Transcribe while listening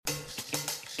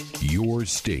Your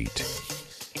state.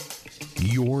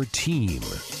 Your team.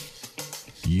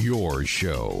 Your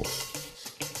show.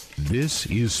 This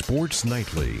is Sports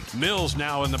Nightly. Mills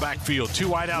now in the backfield. Two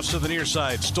wideouts to the near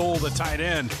side. Stole the tight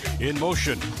end in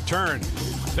motion. Turn.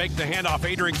 Fake the handoff.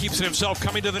 Adrian keeps it himself.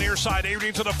 Coming to the near side.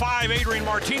 Adrian to the 5. Adrian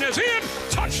Martinez in.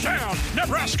 Touchdown,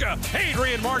 Nebraska.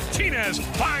 Adrian Martinez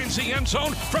finds the end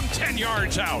zone from 10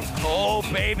 yards out. Oh,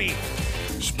 baby.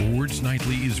 Sports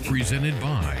Nightly is presented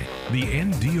by the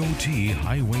NDOT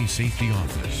Highway Safety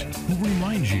Office, who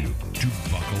reminds you to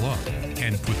buckle up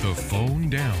and put the phone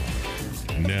down.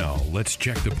 Now, let's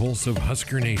check the pulse of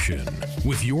Husker Nation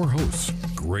with your hosts,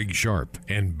 Greg Sharp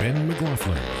and Ben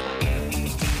McLaughlin.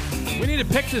 We need to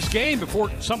pick this game before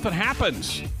something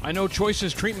happens. I know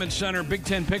Choices Treatment Center, Big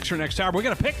Ten picks are next hour. We're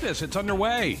going to pick this. It's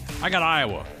underway. I got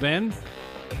Iowa. Ben?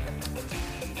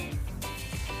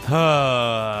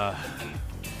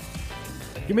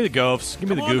 Give me the Gophs. Give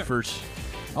me the Gophers.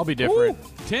 I'll be different.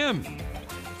 Ooh, Tim?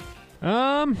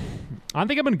 I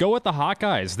think I'm going to go with the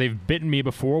Hawkeyes. They've bitten me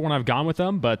before when I've gone with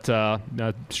them, but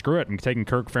screw it. I'm taking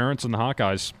Kirk Ferentz and the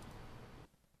Hawkeyes.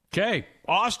 Okay.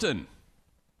 Austin?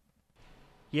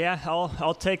 Yeah,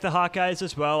 I'll take the Hawkeyes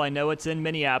as well. I know it's in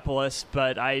Minneapolis,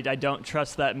 but I don't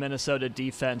trust that Minnesota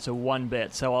defense one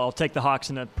bit, so I'll take the Hawks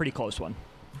in a pretty close one.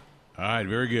 All right,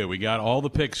 very good. We got all the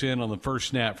picks in on the first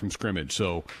snap from scrimmage,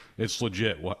 so it's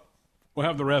legit. We'll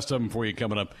have the rest of them for you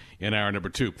coming up in hour number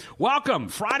 2. Welcome,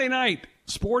 Friday night,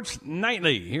 Sports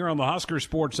Nightly, here on the Husker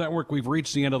Sports Network. We've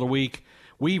reached the end of the week.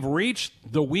 We've reached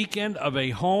the weekend of a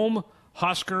home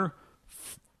Husker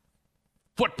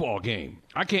football game.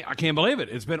 I can't believe it.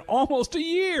 It's been almost a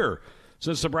year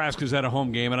since Nebraska's had a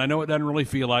home game, and I know it doesn't really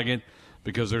feel like it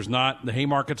because the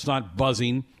Haymarket's not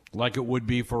buzzing like it would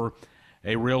be for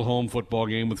a real home football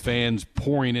game with fans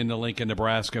pouring into Lincoln,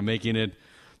 Nebraska, making it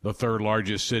the third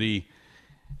largest city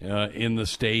in the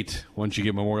state once you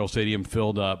get Memorial Stadium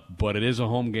filled up. But it is a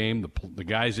home game. The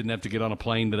guys didn't have to get on a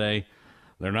plane today.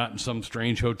 They're not in some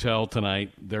strange hotel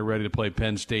tonight. They're ready to play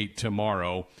Penn State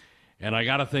tomorrow. And I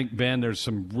got to think, Ben, there's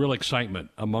some real excitement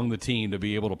among the team to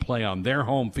be able to play on their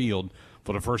home field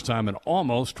for the first time in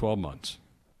almost 12 months.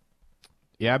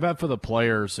 Yeah, I bet for the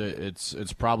players,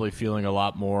 it's probably feeling a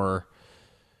lot more,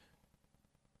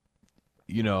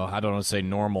 I don't want to say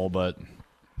normal, but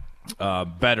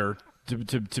better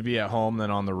to be at home than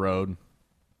on the road.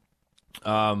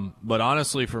 But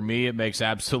honestly, for me, it makes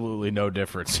absolutely no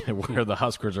difference where the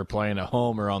Huskers are playing at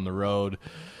home or on the road.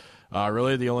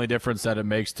 Really, the only difference that it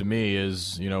makes to me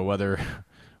is, whether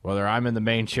I'm in the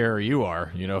main chair or you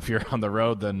are. If you're on the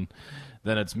road, then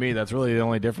it's me. That's really the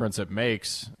only difference it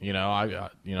makes.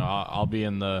 I'll be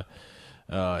in the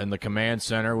command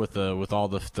center with all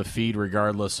the feed,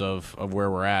 regardless of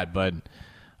where we're at. But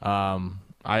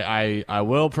I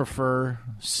will prefer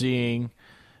seeing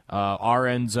our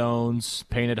end zones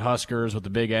painted Huskers with the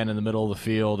big N in the middle of the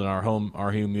field and our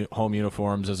home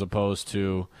uniforms as opposed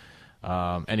to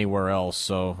anywhere else.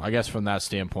 So I guess from that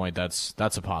standpoint, that's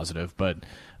a positive. But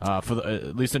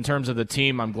at least in terms of the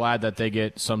team, I'm glad that they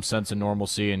get some sense of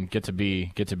normalcy and get to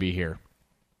be here.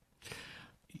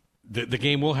 The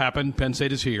game will happen. Penn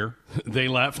State is here. They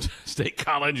left State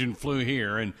College and flew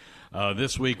here. And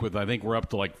this week, I think we're up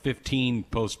to like 15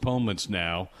 postponements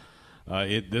now.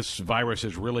 This virus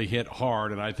has really hit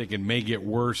hard, and I think it may get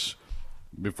worse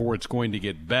before it's going to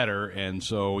get better. And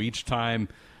so each time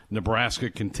Nebraska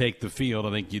can take the field, I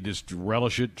think you just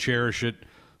relish it, cherish it,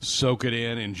 soak it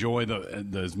in, enjoy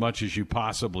as much as you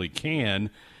possibly can.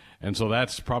 And so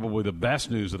that's probably the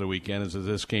best news of the weekend is that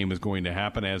this game is going to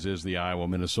happen, as is the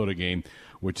Iowa-Minnesota game,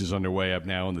 which is underway up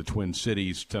now in the Twin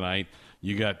Cities tonight.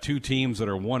 You got two teams that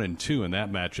are 1-2 in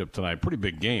that matchup tonight. Pretty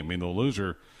big game. I mean, the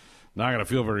loser not going to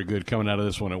feel very good coming out of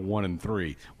this one at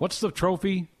 1-3. What's the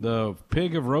trophy? The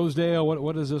Pig of Rosedale?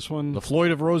 What is this one? The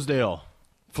Floyd of Rosedale.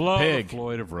 Pig.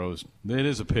 Floyd of Rose. It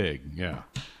is a pig, yeah.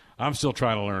 I'm still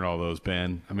trying to learn all those,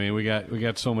 Ben. I mean, we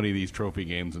got so many of these trophy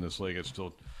games in this league. It's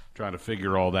still trying to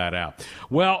figure all that out.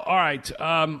 Well, all right.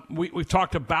 We've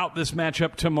talked about this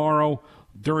matchup tomorrow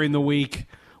during the week.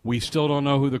 We still don't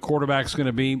know who the quarterback's going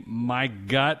to be. My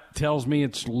gut tells me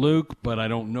it's Luke, but I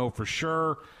don't know for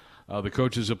sure. The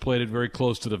coaches have played it very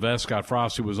close to the vest. Scott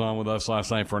Frost, who was on with us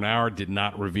last night for an hour, did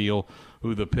not reveal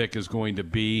who the pick is going to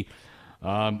be.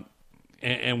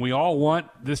 And we all want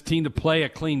this team to play a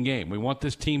clean game. We want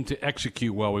this team to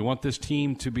execute well. We want this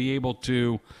team to be able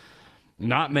to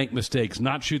not make mistakes,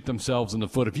 not shoot themselves in the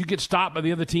foot. If you get stopped by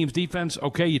the other team's defense,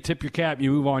 okay, you tip your cap,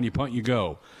 you move on, you punt, you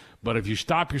go. But if you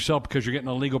stop yourself because you're getting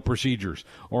illegal procedures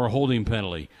or a holding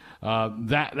penalty,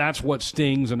 that's what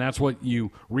stings, and that's what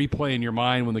you replay in your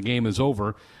mind when the game is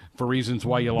over. for reasons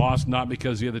why you lost, not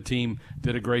because the other team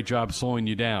did a great job slowing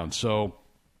you down. So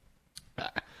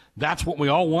that's what we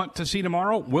all want to see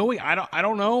tomorrow. Will we? I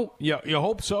don't know. You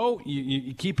hope so.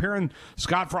 You keep hearing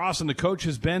Scott Frost and the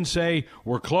coaches, Ben, say,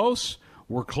 we're close.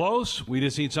 We're close. We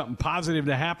just need something positive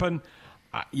to happen.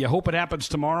 You hope it happens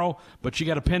tomorrow, but you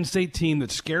got a Penn State team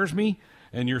that scares me,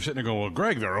 and you're sitting there going, well,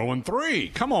 Greg, they're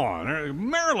 0-3. Come on.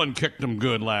 Maryland kicked them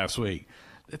good last week.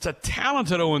 It's a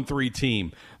talented 0-3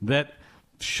 team that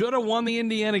should have won the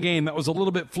Indiana game. That was a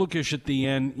little bit flukish at the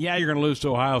end. Yeah, you're going to lose to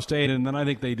Ohio State, and then I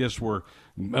think they just were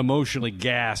emotionally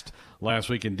gassed last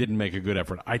week and didn't make a good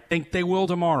effort. I think they will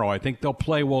tomorrow. I think they'll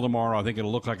play well tomorrow. I think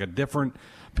it'll look like a different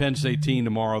Penn State team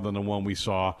tomorrow than the one we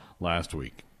saw last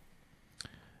week.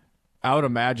 I would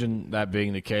imagine that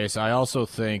being the case. I also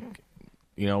think,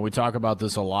 we talk about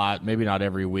this a lot, maybe not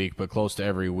every week, but close to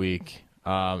every week.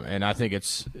 And I think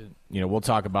it's, we'll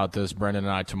talk about this, Brendan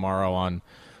and I, tomorrow on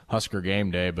Husker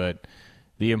Game Day. But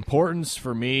the importance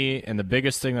for me and the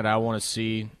biggest thing that I want to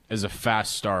see is a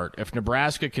fast start. If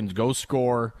Nebraska can go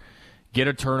score, get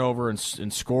a turnover and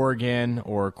score again,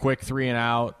 or a quick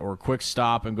 3-and-out, or a quick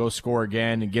stop and go score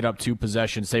again and get up 2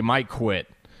 possessions, they might quit.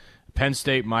 Penn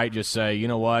State might just say, you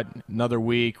know what, another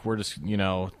week, we're just, we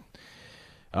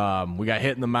got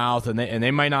hit in the mouth, and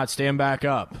they might not stand back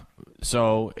up.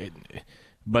 So,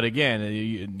 but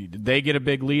again, they get a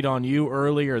big lead on you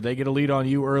early, or they get a lead on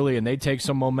you early, and they take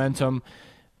some momentum.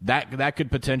 That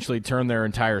could potentially turn their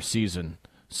entire season.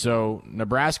 So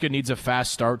Nebraska needs a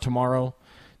fast start tomorrow.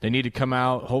 They need to come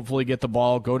out, hopefully get the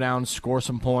ball, go down, score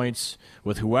some points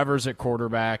with whoever's at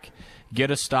quarterback, get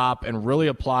a stop, and really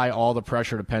apply all the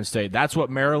pressure to Penn State. That's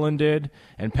what Maryland did,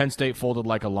 and Penn State folded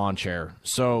like a lawn chair.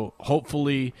 So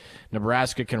hopefully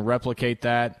Nebraska can replicate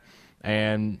that,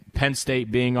 and Penn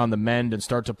State being on the mend and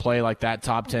start to play like that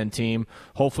top 10 team,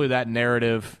 hopefully that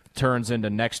narrative turns into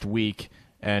next week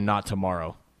and not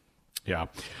tomorrow. Yeah,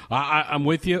 I'm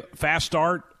with you. Fast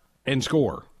start and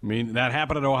score. I mean, that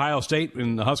happened at Ohio State,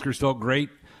 and the Huskers felt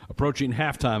great approaching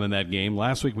halftime in that game.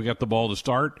 Last week we got the ball to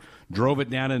start, drove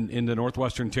it down into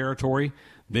Northwestern Territory.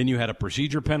 Then you had a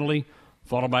procedure penalty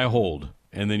followed by a hold,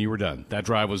 and then you were done. That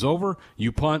drive was over.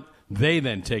 You punt. They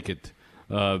then take it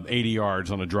 80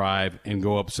 yards on a drive and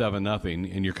go up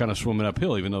 7-0, and you're kind of swimming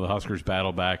uphill, even though the Huskers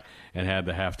battled back and had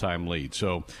the halftime lead.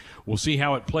 So we'll see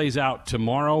how it plays out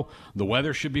tomorrow. The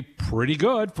weather should be pretty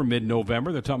good for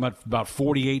mid-November. They're talking about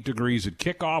 48 degrees at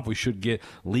kickoff. We should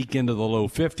leak into the low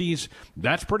 50s.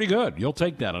 That's pretty good. You'll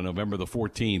take that on November the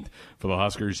 14th for the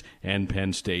Huskers and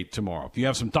Penn State tomorrow. If you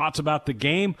have some thoughts about the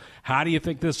game, how do you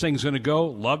think this thing's going to go?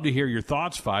 Love to hear your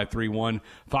thoughts.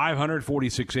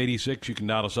 531-500-4686. You can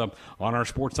dial us up on our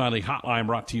Sports Nightly hotline,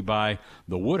 brought to you by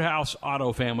the Woodhouse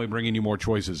Auto Family, bringing you more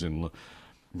choices in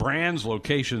brands,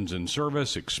 locations, and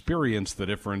service. Experience the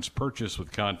difference. Purchase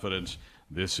with confidence.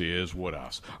 This is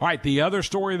Woodhouse. All right, the other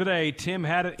story of the day, Tim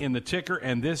had it in the ticker,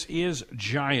 and this is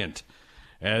giant.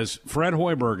 As Fred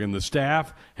Hoiberg and the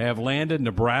staff have landed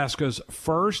Nebraska's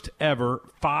first ever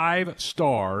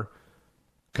 5-star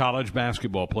college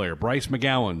basketball player. Bryce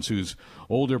McGowens, whose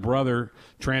older brother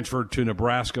transferred to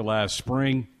Nebraska last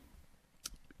spring,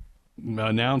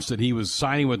 announced that he was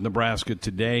signing with Nebraska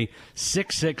today.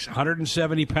 6'6",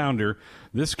 170-pounder.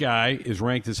 This guy is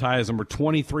ranked as high as number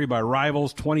 23 by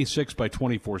Rivals, 26 by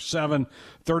 24/7,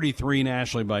 33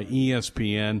 nationally by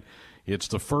ESPN. It's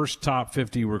the first top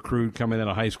 50 recruit coming out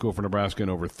of high school for Nebraska in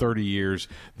over 30 years.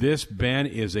 This, Ben,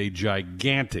 is a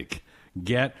gigantic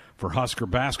get for Husker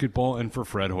basketball and for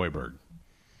Fred Hoiberg.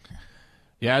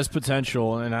 Yeah, his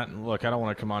potential. And I don't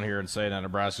want to come on here and say that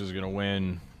Nebraska is going to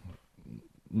win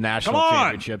national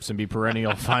championships and be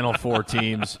perennial Final Four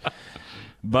teams.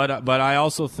 But I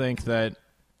also think that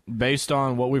based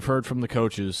on what we've heard from the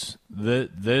coaches,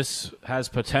 this has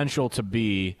potential to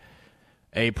be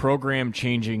a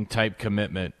program-changing type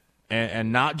commitment,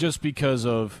 and not just because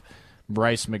of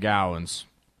Bryce McGowens.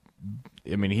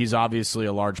 I mean, he's obviously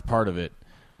a large part of it,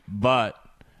 but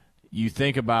you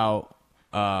think about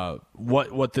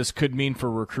what this could mean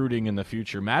for recruiting in the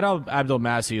future. Matt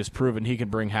Abdelmassih has proven he can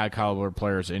bring high-caliber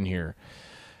players in here.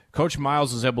 Coach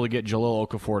Miles was able to get Jahlil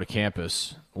Okafor to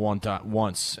campus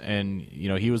once, and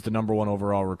he was the number 1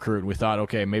 overall recruit. And we thought,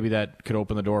 okay, maybe that could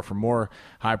open the door for more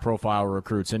high-profile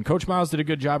recruits. And Coach Miles did a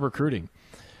good job recruiting.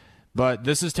 But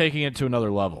this is taking it to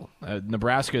another level.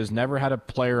 Nebraska has never had a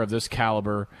player of this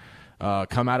caliber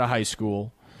come out of high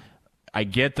school. I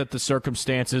get that the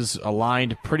circumstances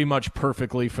aligned pretty much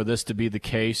perfectly for this to be the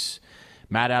case.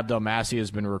 Matt Abdelmassih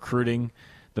has been recruiting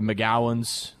the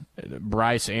McGowens,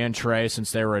 Bryce and Trey,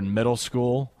 since they were in middle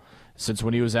school, since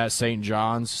when he was at St.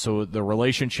 John's. So the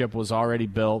relationship was already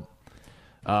built.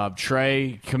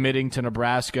 Trey committing to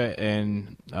Nebraska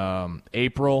in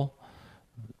April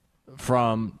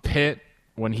from Pitt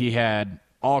when he had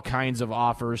all kinds of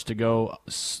offers to go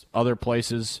other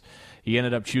places. He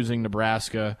ended up choosing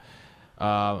Nebraska.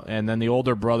 And then the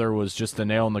older brother was just the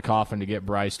nail in the coffin to get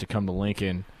Bryce to come to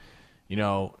Lincoln.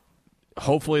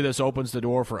 Hopefully this opens the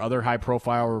door for other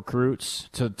high-profile recruits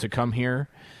to come here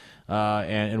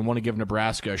and want to give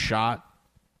Nebraska a shot.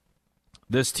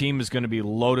 This team is going to be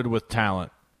loaded with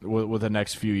talent with the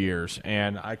next few years,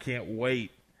 and I can't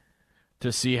wait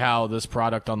to see how this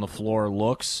product on the floor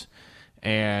looks.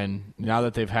 And now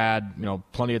that they've had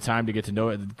plenty of time to get to know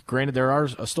it, granted there are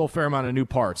still a fair amount of new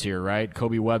parts here, right?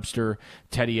 Kobe Webster,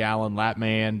 Teddy Allen,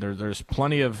 Latman. There's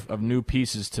plenty of new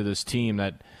pieces to this team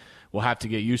that will have to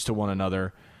get used to one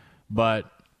another.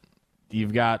 But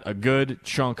you've got a good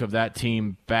chunk of that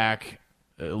team back,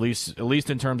 at least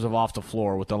in terms of off the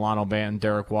floor, with Delano Banton,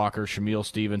 Derek Walker, Shamil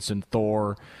Stevenson,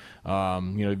 Thor.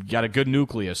 You've got a good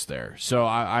nucleus there. So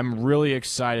I'm really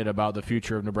excited about the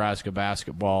future of Nebraska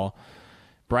basketball.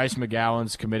 Bryce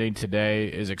McGowens committing today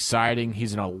is exciting.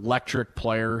 He's an electric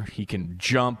player. He can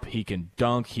jump, he can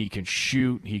dunk, he can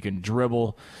shoot, he can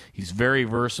dribble. He's very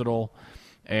versatile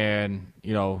and,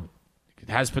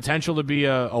 has potential to be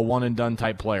a one-and-done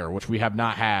type player, which we have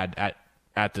not had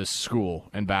at this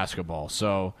school in basketball.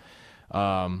 So,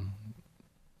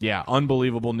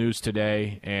 unbelievable news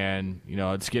today, and,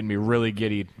 it's getting me really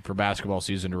giddy for basketball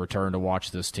season to return to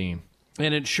watch this team.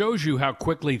 And it shows you how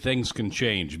quickly things can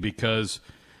change because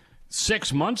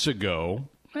 7 months ago,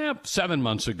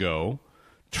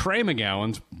 Trey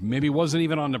McGowens maybe wasn't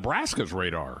even on Nebraska's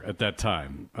radar at that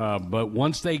time. But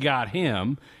once they got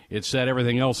him, it set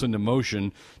everything else into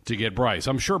motion to get Bryce.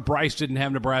 I'm sure Bryce didn't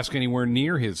have Nebraska anywhere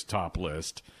near his top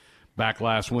list back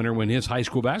last winter when his high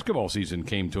school basketball season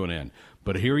came to an end.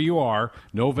 But here you are,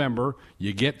 November,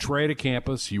 you get Trey to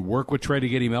campus, you work with Trey to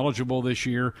get him eligible this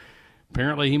year.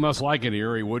 Apparently he must like it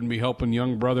here. He wouldn't be helping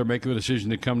young brother make the decision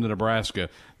to come to Nebraska.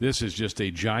 This is just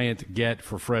a giant get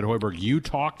for Fred Hoiberg. You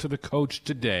talked to the coach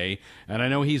today, and I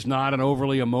know he's not an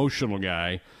overly emotional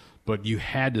guy, but you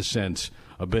had to sense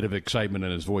a bit of excitement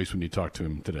in his voice when you talked to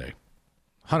him today.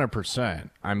 100%.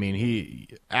 I mean, he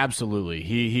absolutely.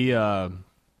 He a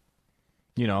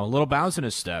little bounce in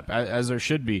his step, as there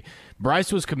should be.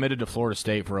 Bryce was committed to Florida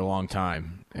State for a long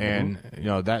time, and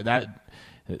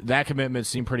that commitment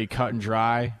seemed pretty cut and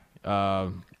dry,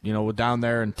 down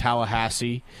there in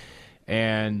Tallahassee.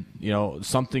 And,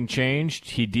 something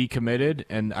changed. He decommitted,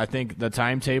 and I think the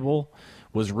timetable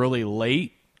was really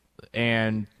late,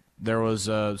 and there was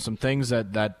some things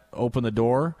that opened the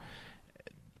door,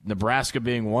 Nebraska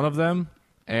being one of them.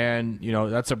 And,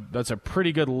 that's a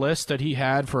pretty good list that he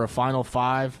had for a Final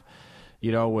Five,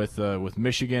 with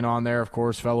Michigan on there, of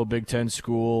course, fellow Big Ten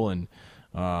school, and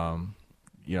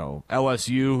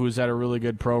LSU, who's at a really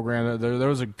good program. There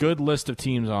was a good list of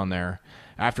teams on there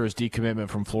after his decommitment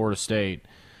from Florida State.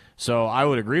 So I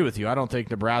would agree with you. I don't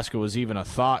think Nebraska was even a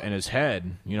thought in his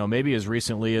head. Maybe as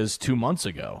recently as 2 months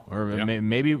ago, or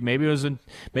maybe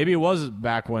it was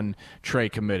back when Trey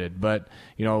committed. But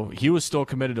he was still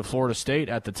committed to Florida State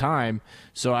at the time.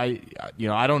 So I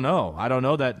don't know. I don't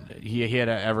know that he had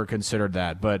ever considered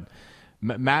that. But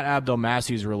Matt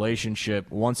Abdelmassih's relationship,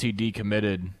 once he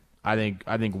decommitted, I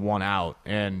think won out,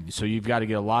 and so you've got to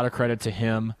get a lot of credit to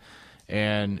him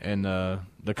and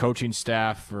the coaching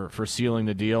staff for sealing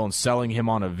the deal and selling him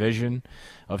on a vision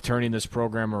of turning this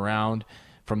program around.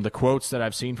 From the quotes that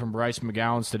I've seen from Bryce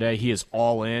McGowens today, he is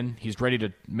all in. He's ready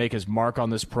to make his mark on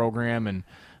this program, and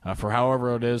for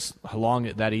however it is, how long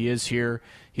that he is here,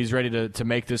 he's ready to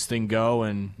make this thing go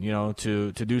and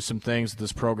to do some things with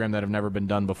this program that have never been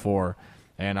done before.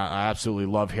 And I absolutely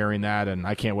love hearing that, and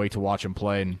I can't wait to watch him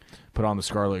play and put on the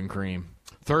scarlet and cream.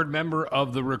 Third member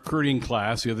of the recruiting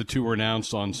class. The other two were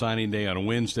announced on signing day on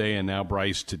Wednesday, and now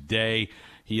Bryce today.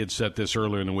 He had said this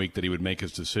earlier in the week that he would make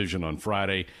his decision on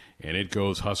Friday, and it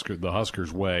goes the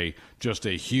Huskers' way. Just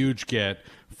a huge get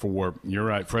for, you're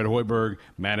right, Fred Hoiberg,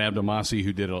 Matt Abdelmassih,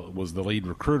 who was the lead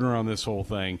recruiter on this whole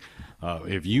thing.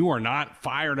 If you are not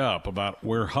fired up about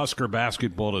where Husker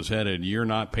basketball is headed, you're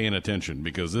not paying attention,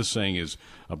 because this thing is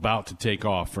about to take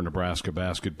off for Nebraska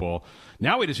basketball.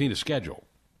 Now we just need a schedule.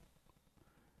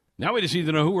 Now we just need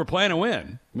to know who we're playing to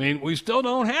win. I mean, we still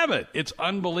don't have it. It's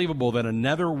unbelievable that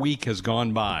another week has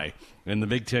gone by and the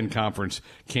Big Ten Conference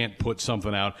can't put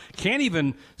something out. Can't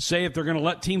even say if they're going to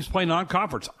let teams play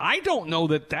non-conference. I don't know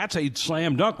that that's a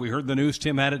slam dunk. We heard the news,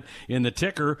 Tim had it in the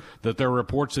ticker, that there are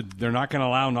reports that they're not going to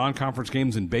allow non-conference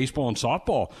games in baseball and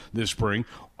softball this spring.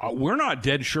 We're not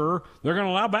dead sure they're going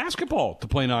to allow basketball to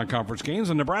play non-conference games.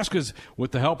 And Nebraska's,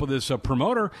 with the help of this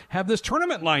promoter, have this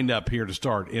tournament lined up here to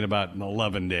start in about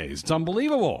 11 days. It's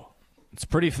unbelievable. It's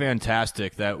pretty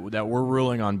fantastic that we're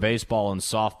ruling on baseball and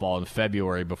softball in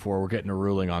February before we're getting a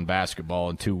ruling on basketball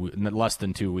in less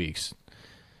than 2 weeks.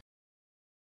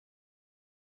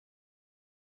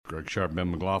 Greg Sharp, Ben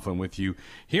McLaughlin with you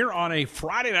here on a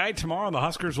Friday night. Tomorrow the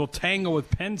Huskers will tangle with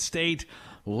Penn State,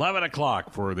 11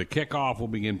 o'clock for the kickoff. We'll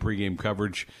begin pregame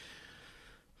coverage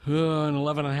in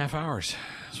 11 and a half hours.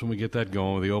 That's when we get that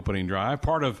going with the opening drive.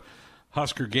 Part of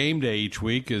Husker Game Day each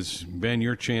week is, Ben,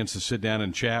 your chance to sit down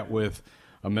and chat with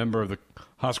a member of the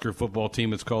Husker football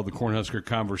team. It's called the Cornhusker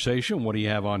Conversation. What do you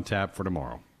have on tap for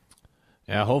tomorrow?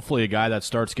 Yeah, hopefully a guy that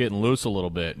starts getting loose a little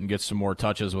bit and gets some more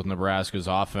touches with Nebraska's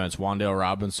offense. Wan'Dale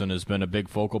Robinson has been a big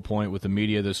focal point with the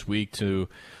media this week to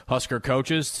Husker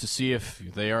coaches to see if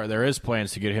there is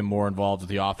plans to get him more involved with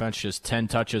the offense. Just 10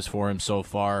 touches for him so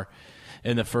far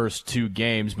in the first 2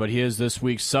 games, but he is this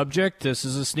week's subject. This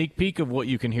is a sneak peek of what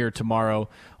you can hear tomorrow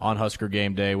on Husker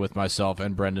Game Day with myself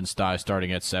and Brendan Stye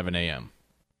starting at 7 a.m.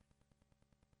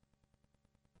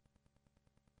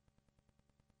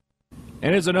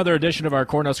 And it's another edition of our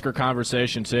Cornhusker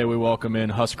Conversation. Today we welcome in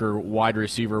Husker wide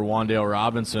receiver Wan'Dale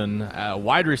Robinson.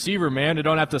 Wide receiver, man, they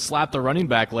don't have to slap the running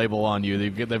back label on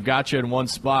you. They've got you in one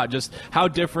spot. Just how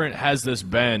different has this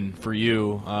been for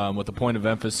you with the point of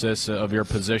emphasis of your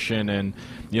position and,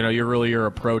 your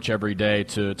approach every day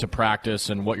to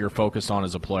practice and what you're focused on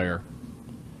as a player?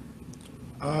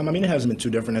 It hasn't been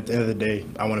too different. At the end of the day,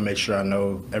 I want to make sure I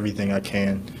know everything I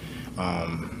can.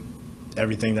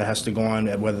 Everything that has to go on,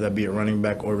 whether that be a running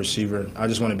back or receiver. I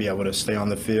just want to be able to stay on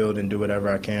the field and do whatever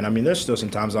I can. There's still some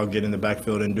times I'll get in the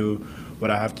backfield and do what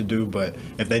I have to do, but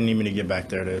if they need me to get back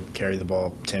there to carry the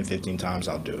ball 10, 15 times,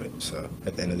 I'll do it. So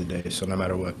at the end of the day, so no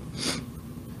matter what.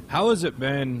 How has it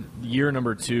been year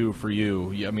number 2 for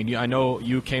you? I know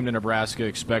you came to Nebraska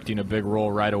expecting a big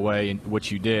role right away, which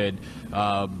you did.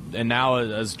 And now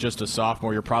as just a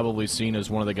sophomore, you're probably seen as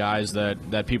one of the guys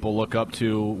that people look up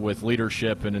to with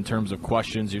leadership and in terms of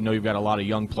questions. You've got a lot of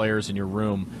young players in your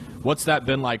room. What's that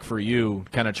been like for you,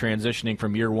 kind of transitioning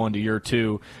from year 1 to year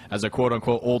 2 as a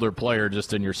quote-unquote older player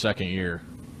just in your second year?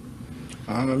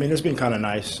 It's been kind of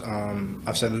nice.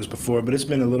 I've said this before, but it's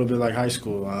been a little bit like high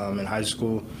school. In high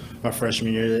school, my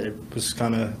freshman year, it was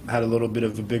had a little bit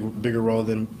of a bigger role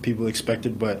than people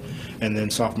expected. And then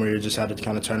sophomore year, just had to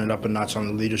kind of turn it up a notch on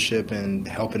the leadership and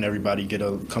helping everybody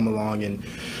come along and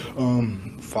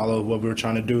follow what we were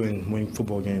trying to do and win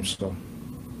football games. So.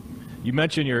 You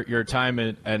mentioned your time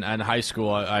in high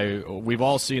school. We've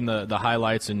all seen the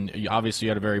highlights, and obviously you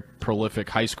had a very prolific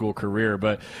high school career.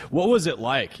 But what was it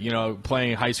like,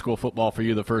 playing high school football for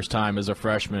you the first time as a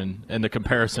freshman, and the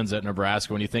comparisons at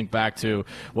Nebraska when you think back to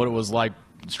what it was like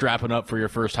strapping up for your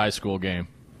first high school game?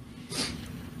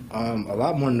 A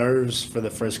lot more nerves for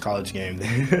the first college game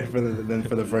than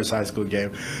for the first high school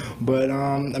game. But,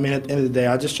 at the end of the day,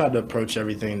 I just tried to approach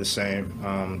everything the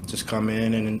same. Just come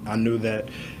in, and I knew that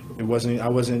I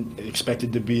wasn't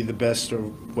expected to be the best or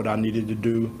what I needed to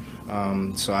do.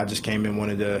 So I just came in,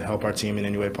 wanted to help our team in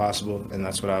any way possible, and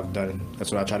that's what I've done.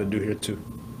 That's what I try to do here too.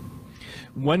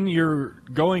 When you're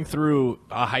going through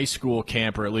a high school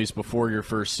camp, or at least before your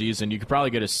first season, you could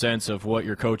probably get a sense of what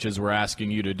your coaches were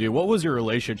asking you to do. What was your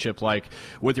relationship like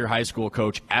with your high school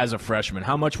coach as a freshman?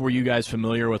 How much were you guys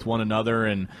familiar with one another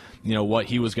and, what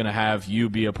he was going to have you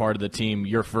be a part of the team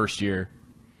your first year?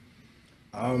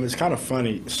 It's kind of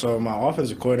funny. So my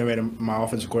offensive coordinator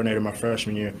my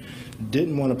freshman year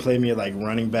didn't want to play me like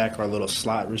running back or little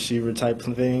slot receiver type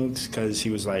of things because he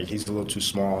was like, he's a little too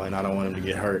small and I don't want him to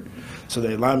get hurt. So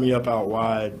they lined me up out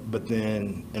wide, but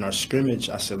then in our scrimmage,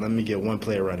 I said, let me get one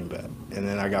play at running back. And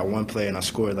then I got one play and I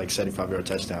scored like 75-yard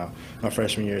touchdown my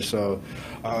freshman year. So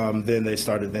then they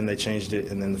changed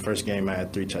it, and then the first game I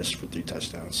had 3 touches for 3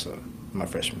 touchdowns. So my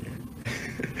freshman year.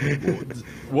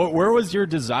 Where was your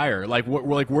desire?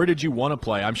 Where did you want to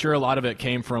play? I'm sure a lot of it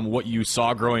came from what you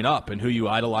saw growing up and who you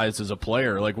idolized as a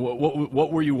player.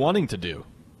 What were you wanting to do?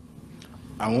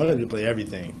 I wanted to play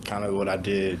everything, kind of what I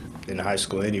did in high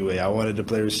school anyway. I wanted to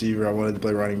play receiver. I wanted to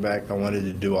play running back. I wanted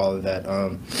to do all of that.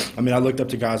 I looked up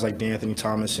to guys like D'Anthony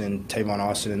Thomas and Tavon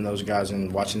Austin and those guys,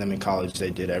 and watching them in college,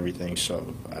 they did everything.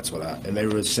 So that's what and they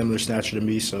were a similar stature to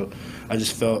me. So I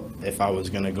just felt if I was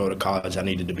going to go to college, I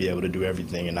needed to be able to do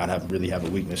everything and not really have a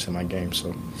weakness in my game.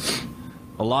 So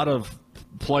a lot of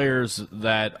players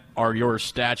that are your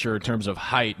stature in terms of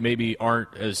height maybe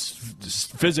aren't as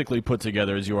physically put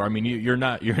together as you are. I mean, you're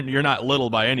not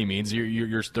little by any means.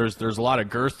 There's a lot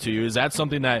of girth to you. Is that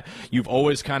something that you've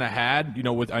always kind of had? You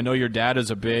know, I know your dad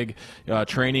is a big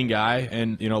training guy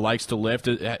and likes to lift.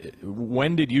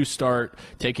 When did you start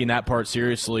taking that part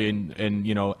seriously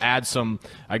and add some,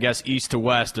 I guess, east to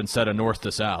west instead of north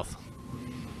to south?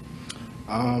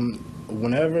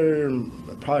 Whenever,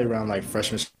 probably around like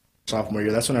freshman, sophomore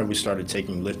year, that's whenever we started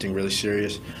taking lifting really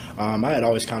serious. I had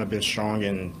always kind of been strong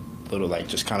and little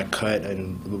just kind of cut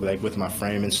and with my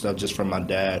frame and stuff just from my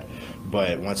dad.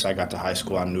 But once I got to high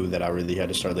school, I knew that I really had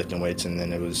to start lifting weights, and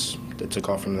then it took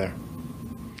off from there.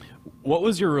 What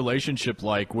was your relationship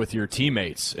like with your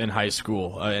teammates in high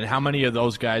school? And how many of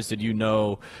those guys did you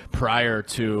know prior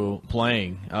to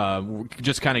playing?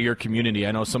 Just kind of your community.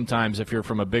 I know sometimes if you're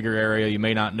from a bigger area, you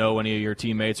may not know any of your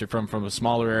teammates, or from a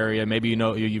smaller area. Maybe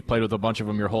you've played with a bunch of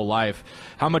them your whole life.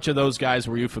 How much of those guys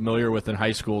were you familiar with in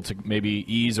high school to maybe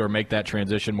ease or make that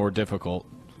transition more difficult?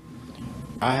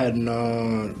 I had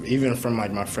known, even from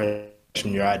my freshman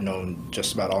year, I had known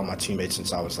just about all my teammates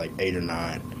since I was 8 or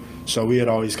 9. So we had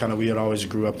always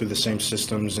grew up through the same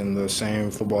systems and the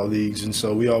same football leagues, and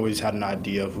so we always had an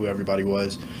idea of who everybody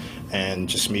was. And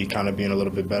just me kind of being a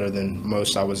little bit better than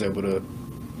most, I was able to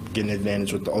get an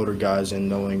advantage with the older guys and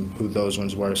knowing who those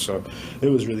ones were. So it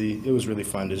was really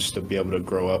fun to be able to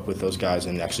grow up with those guys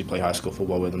and actually play high school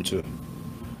football with them too.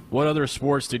 What other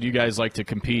sports did you guys like to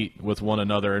compete with one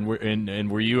another?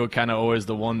 And were you kind of always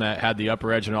the one that had the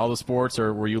upper edge in all the sports,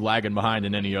 or were you lagging behind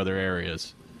in any other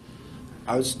areas?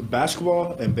 I was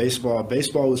basketball and baseball.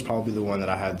 Baseball was probably the one that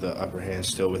I had the upper hand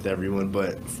still with everyone,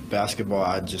 but basketball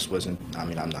I just wasn't. I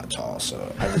mean, I'm not tall,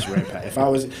 so I just ran past. If I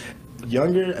was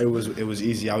younger, it was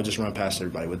easy. I would just run past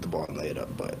everybody with the ball and lay it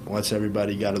up. But once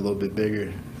everybody got a little bit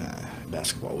bigger,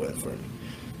 basketball went for me.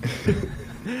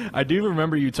 I do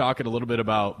remember you talking a little bit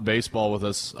about baseball with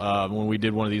us when we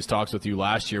did one of these talks with you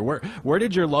last year. Where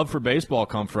did your love for baseball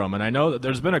come from? And I know that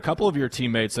there's been a couple of your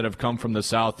teammates that have come from the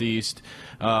Southeast,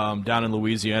 down in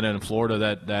Louisiana and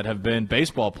Florida, that have been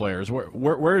baseball players.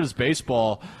 Where does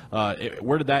baseball,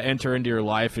 where did that enter into your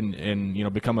life and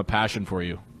become a passion for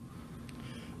you?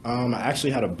 I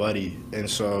actually had a buddy, and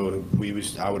so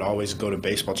I would always go to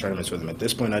baseball tournaments with him. At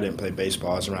this point, I didn't play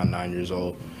baseball. I was around 9 years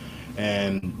old.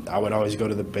 And I would always go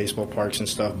to the baseball parks and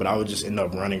stuff, but I would just end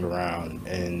up running around,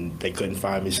 and they couldn't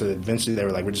find me. So eventually they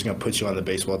were like, we're just going to put you on the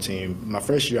baseball team. My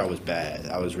first year I was bad.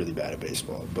 I was really bad at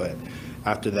baseball. But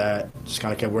after that, just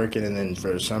kind of kept working, and then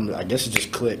for some, I guess it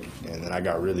just clicked. And then I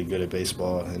got really good at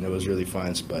baseball, and it was really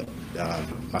fun. But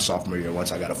my sophomore year,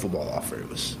 once I got a football offer, it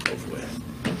was over with.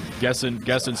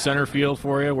 Guessing center field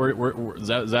for you? Was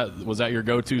that your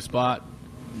go-to spot?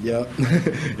 Yep.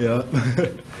 Yep.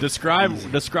 Describe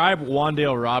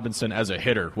Wan'Dale Robinson as a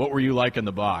hitter. What were you like in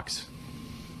the box?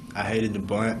 I hated to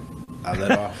bunt. I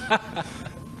let off.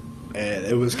 And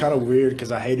it was kind of weird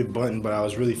because I hated bunting, but I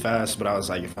was really fast. But I was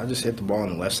like, if I just hit the ball on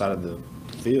the left side of the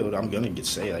field, I'm going to get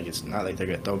saved. It's not like they're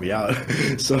going to throw me out.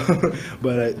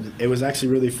 But it was actually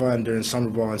really fun during summer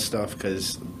ball and stuff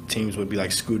because teams would be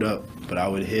scoot up, but I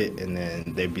would hit, and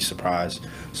then they'd be surprised.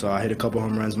 So I hit a couple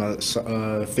home runs my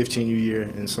 15U year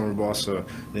in summer ball, so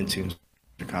then teams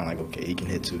are kind of okay, he can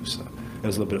hit too. So it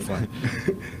was a little bit of fun.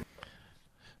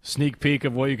 Sneak peek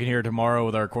of what you can hear tomorrow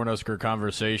with our Cornhusker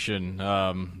Conversation.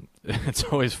 It's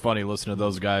always funny listening to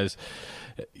those guys.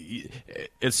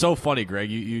 It's so funny,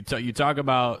 Greg. You talk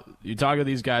to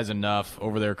these guys enough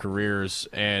over their careers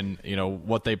and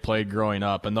what they played growing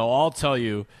up, and they'll all tell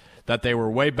you that they were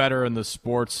way better in the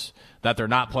sports that they're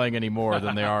not playing anymore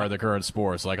than they are in the current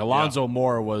sports. Like Alonzo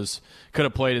Moore could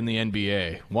have played in the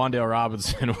NBA. Wan'Dale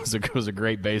Robinson was a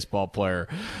great baseball player.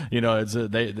 I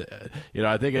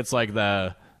think it's like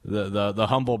the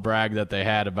humble brag that they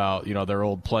had about their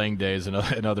old playing days in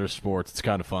other sports. It's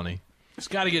kind of funny. He's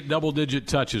got to get double-digit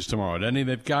touches tomorrow, doesn't he?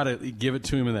 They've got to give it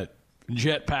to him in that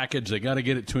jet package. They got to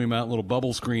get it to him out in little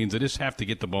bubble screens. They just have to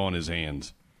get the ball in his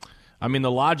hands. I mean,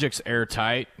 the logic's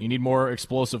airtight. You need more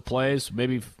explosive plays.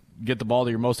 Maybe get the ball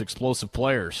to your most explosive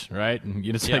players, right? And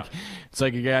it's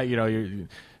like you got your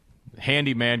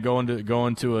handyman going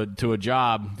to a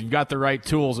job. If you've got the right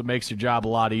tools, it makes your job a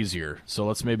lot easier. So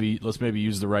let's maybe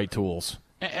use the right tools.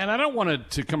 And I don't want it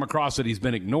to come across that he's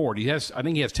been ignored. I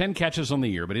think he has 10 catches on the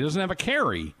year, but he doesn't have a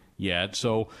carry yet.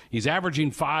 So he's averaging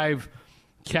 5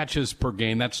 catches per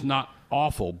game. That's not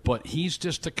awful, but he's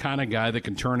just the kind of guy that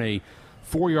can turn a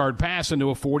 4-yard pass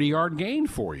into a 40-yard gain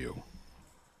for you.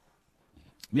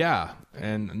 Yeah,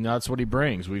 and that's what he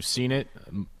brings. We've seen it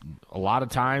a lot of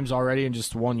times already in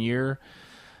just 1 year.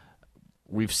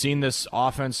 We've seen this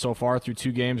offense so far through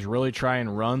 2 games really try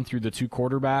and run through the 2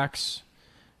 quarterbacks.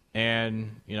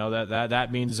 And, that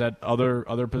means that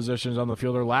other positions on the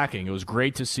field are lacking. It was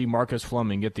great to see Marcus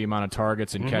Fleming get the amount of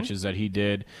targets and catches that he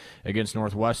did against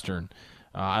Northwestern.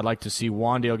 I'd like to see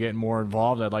Wan'Dale get more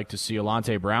involved. I'd like to see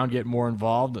Alante Brown get more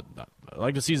involved. I'd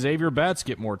like to see Xavier Betts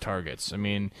get more targets. I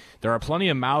mean, there are plenty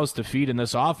of mouths to feed in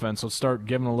this offense. Let's start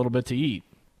giving a little bit to eat.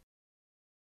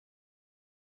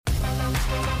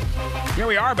 Here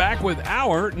we are back with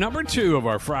hour number 2 of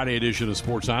our Friday edition of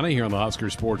Sports On here on the Husker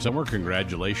Sports Network.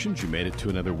 Congratulations, you made it to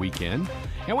another weekend.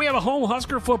 And we have a home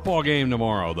Husker football game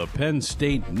tomorrow. The Penn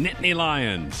State Nittany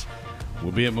Lions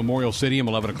will be at Memorial Stadium,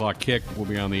 11 o'clock kick. We'll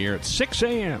be on the air at 6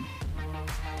 a.m.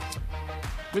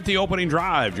 with the opening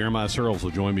drive. Jeremiah Searles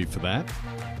will join me for that.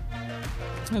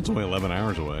 That's only 11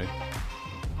 hours away.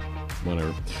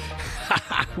 Whatever.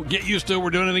 We'll get used to it. We're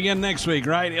doing it again next week,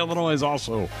 right? Illinois is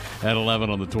also at 11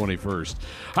 on the 21st.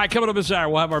 All right, coming up this hour,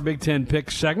 we'll have our Big Ten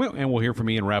Picks segment, and we'll hear from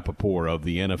Ian Rapaport of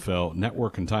the NFL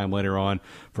Network, and time later on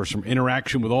for some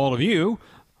interaction with all of you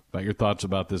about your thoughts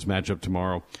about this matchup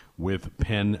tomorrow with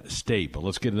Penn State. But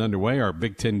let's get it underway. Our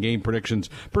Big Ten game predictions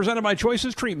presented by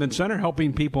Choices Treatment Center,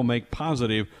 helping people make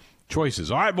positive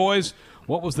choices. All right, boys.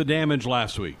 What was the damage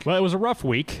last week? Well, it was a rough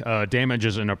week. Damage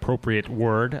is an appropriate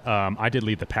word. I did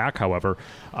lead the pack, however.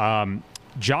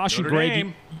 Josh and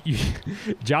Greg,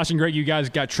 you guys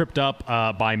got tripped up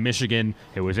by Michigan.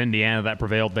 It was Indiana that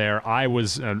prevailed there.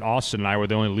 Austin and I were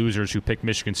the only losers who picked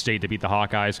Michigan State to beat the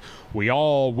Hawkeyes. We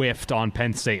all whiffed on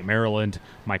Penn State, Maryland.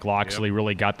 Mike Loxley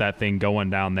really got that thing going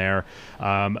down there.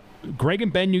 Greg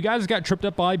and Ben, you guys got tripped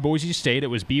up by Boise State. It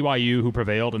was BYU who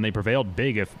prevailed, and they prevailed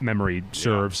big if memory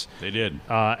serves. Yeah, they did.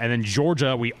 And then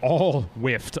Georgia, we all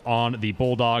whiffed on the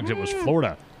Bulldogs. It was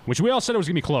Florida, which we all said it was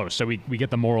going to be close, so we get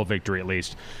the moral victory at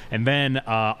least. And then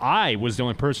I was the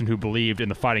only person who believed in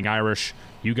the Fighting Irish.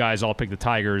 You guys all picked the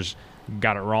Tigers,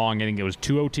 got it wrong. I think it was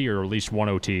 2 OT or at least 1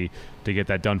 OT to get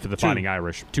that done for the Fighting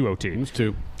Irish. 2 OT. It was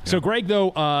 2. So Greg,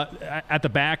 though, at the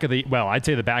back of the, I'd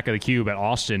say the back of the cube at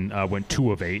Austin went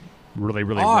 2 of 8. Really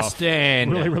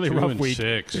Austin. rough. Really rough week.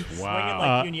 6.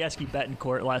 Wow. Swinging like Unieski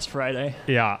Betancourt last Friday.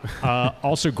 Yeah.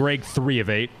 Also, Greg, 3 of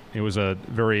 8. It was a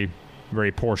very,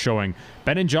 very poor showing.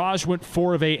 Ben and Josh went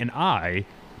 4 of 8, and I,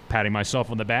 patting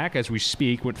myself on the back as we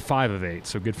speak, went 5 of 8.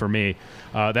 So good for me.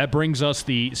 That brings us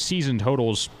the season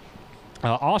totals.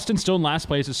 Austin still in last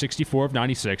place at 64 of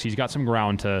 96. He's got some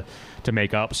ground to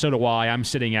make up. So do I. I'm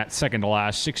sitting at second to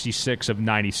last, 66 of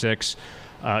 96.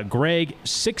 Greg,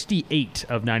 68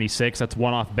 of 96. That's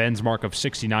one off Ben's mark of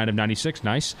 69 of 96.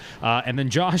 Nice. And then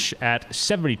Josh at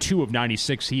 72 of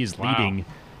 96. He is leading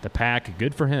the pack.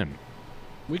 Good for him.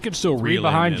 We can still reel him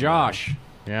behind in, Josh.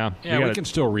 Yeah. We can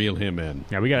still reel him in.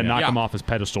 Yeah, we got to knock him off his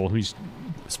pedestal. He's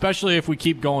especially if we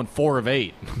keep going 4 of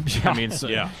 8. I mean,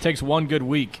 it takes one good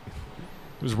week.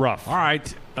 It was rough. All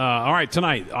right.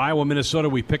 Tonight, Iowa, Minnesota.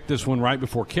 We picked this one right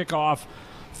before kickoff.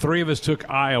 3 of us took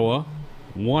Iowa.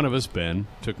 1 of us, Ben,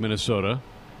 took Minnesota.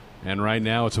 And right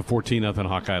now, it's a 14-0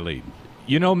 Hawkeye lead.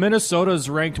 You know, Minnesota's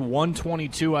ranked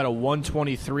 122 out of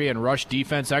 123 in rush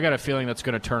defense. I got a feeling that's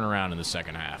going to turn around in the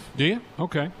second half. Do you?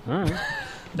 Okay. All right.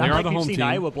 Not like you've seen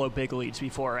Iowa blow big leads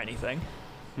before or anything.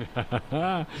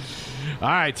 All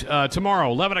right.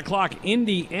 Tomorrow, 11 o'clock,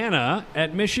 Indiana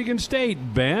at Michigan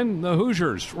State. Ben, the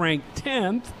Hoosiers ranked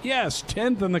 10th. Yes,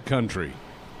 10th in the country.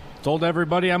 Told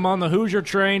everybody I'm on the Hoosier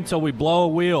train till we blow a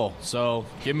wheel. So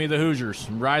give me the Hoosiers.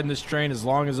 I'm riding this train as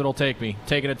long as it'll take me.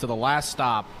 Taking it to the last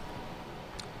stop.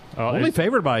 Only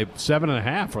favored by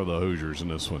 7.5 for the Hoosiers in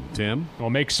this one. Tim? Well,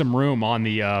 make some room on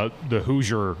the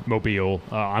Hoosier mobile.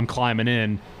 I'm climbing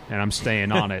in, and I'm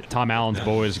staying on it. Tom Allen's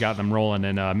boys got them rolling,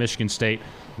 and Michigan State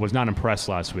was not impressed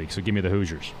last week, so give me the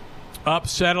Hoosiers.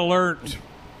 Upset alert.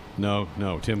 No,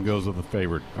 Tim goes with the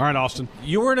favorite. All right, Austin.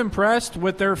 You weren't impressed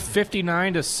with their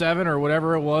 59-7 or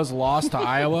whatever it was loss to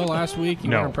Iowa last week?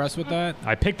 You weren't impressed with that?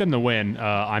 I picked them to win.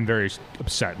 I'm very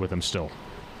upset with them still.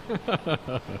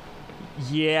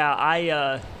 Yeah,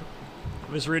 I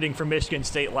was rooting for Michigan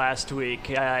State last week.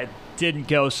 It didn't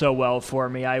go so well for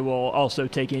me. I will also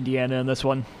take Indiana in this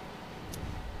one.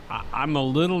 I'm a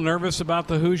little nervous about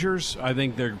the Hoosiers. I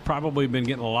think they've probably been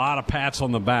getting a lot of pats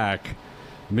on the back.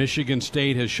 Michigan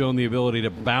State has shown the ability to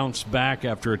bounce back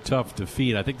after a tough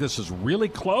defeat. I think this is really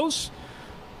close,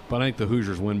 but I think the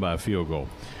Hoosiers win by a field goal.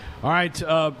 All right,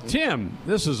 Tim,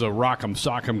 this is a Rock'em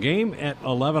Sock'em game at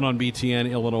 11 on BTN,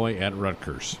 Illinois at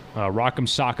Rutgers. Rock'em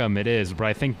Sock'em it is, but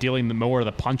I think dealing more of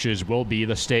the punches will be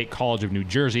the State College of New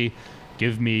Jersey.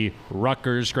 Give me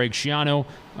Rutgers, Greg Schiano.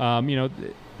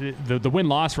 The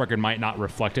win-loss record might not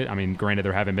reflect it. I mean, granted,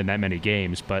 there haven't been that many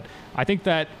games, but I think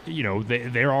that,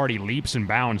 they're already leaps and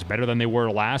bounds better than they were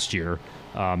last year.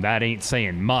 That ain't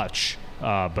saying much.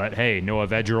 But, hey, Noah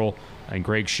Vedral and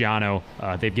Greg Schiano,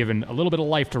 they've given a little bit of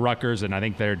life to Rutgers, and I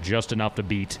think they're just enough to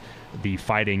beat the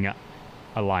Fighting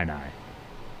Illini.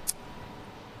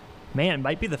 Man, it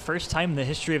might be the first time in the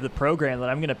history of the program that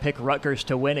I'm going to pick Rutgers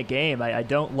to win a game. I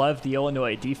don't love the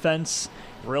Illinois defense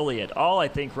really at all. I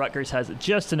think Rutgers has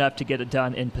just enough to get it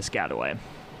done in Piscataway.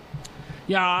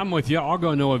 Yeah, I'm with you. I'll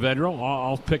go Noah Vedral.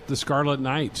 I'll pick the Scarlet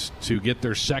Knights to get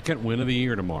their second win of the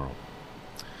year tomorrow.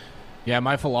 Yeah,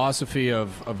 my philosophy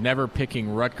of never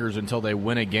picking Rutgers until they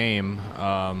win a game,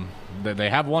 they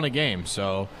have won a game,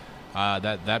 so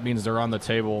that means they're on the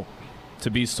table to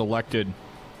be selected,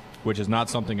 which is not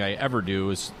something I ever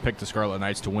do, is pick the Scarlet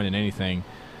Knights to win in anything.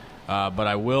 But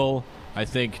I will, I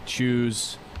think,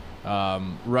 choose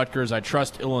Rutgers. I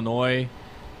trust Illinois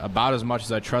about as much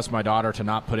as I trust my daughter to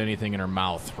not put anything in her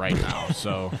mouth right now.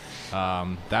 So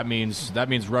that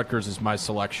means Rutgers is my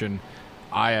selection.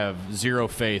 I have zero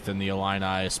faith in the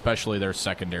Illini, especially their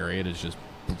secondary. It is just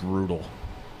brutal.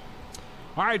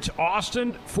 All right,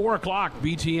 Austin, 4 o'clock,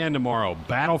 BTN tomorrow.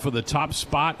 Battle for the top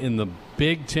spot in the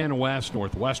Big Ten West.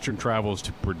 Northwestern travels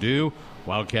to Purdue.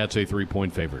 Wildcats a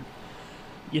 3-point favorite.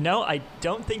 I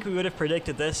don't think we would have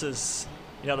predicted this as,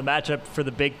 the matchup for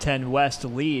the Big Ten West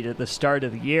lead at the start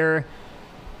of the year.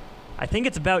 I think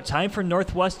it's about time for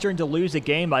Northwestern to lose a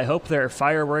game. I hope there are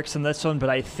fireworks in this one, but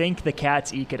I think the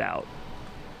Cats eke it out.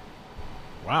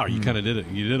 Wow, you kind of did it.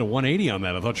 You did a 180 on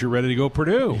that. I thought you were ready to go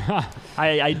Purdue.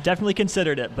 I definitely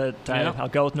considered it, but I'll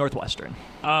go with Northwestern.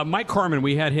 Mike Carmen,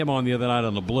 we had him on the other night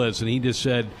on the Blitz, and he just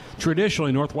said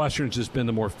traditionally Northwestern's just been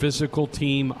the more physical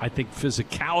team. I think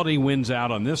physicality wins out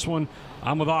on this one.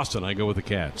 I'm with Austin. I go with the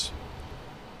Cats.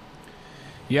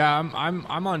 Yeah,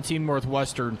 I'm on Team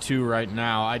Northwestern too right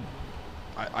now.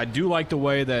 I do like the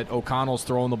way that O'Connell's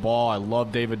throwing the ball. I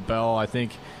love David Bell. I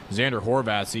think Xander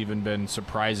Horvath's even been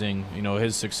surprising,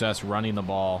 his success running the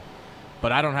ball.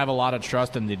 But I don't have a lot of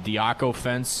trust in the Diaco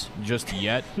fence just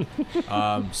yet.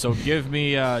 So give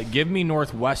me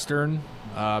Northwestern.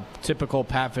 Typical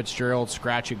Pat Fitzgerald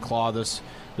scratch and claw this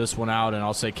one out, and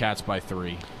I'll say Cats by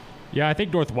 3. Yeah, I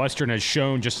think Northwestern has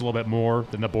shown just a little bit more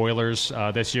than the Boilers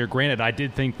this year. Granted, I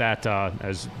did think that,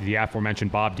 as the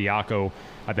aforementioned Bob Diaco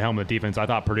at the helm of the defense, I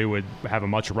thought Purdue would have a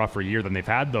much rougher year than they've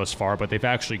had thus far, but they've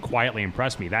actually quietly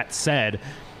impressed me. That said,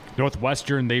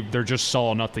 Northwestern, they're just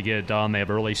solid enough to get it done. They have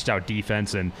a really stout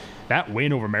defense, and that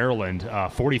win over Maryland,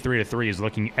 43-3, is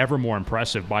looking ever more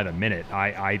impressive by the minute.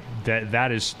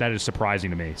 That is surprising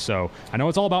to me. So I know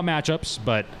it's all about matchups,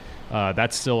 but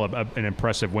that's still an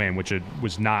impressive win, which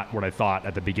was not what I thought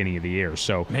at the beginning of the year.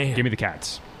 So give me the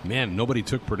Cats. Man, nobody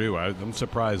took Purdue. I'm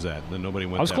surprised that nobody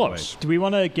went that way. I was close. Do we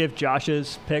want to give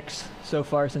Josh's picks so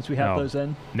far since we have those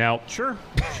in? No. Sure.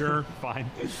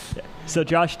 Fine. Yeah. So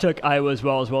Josh took Iowa as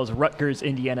well as Rutgers,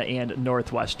 Indiana, and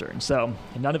Northwestern. So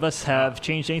none of us have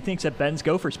changed anything except Ben's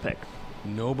Gophers pick.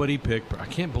 Nobody picked. I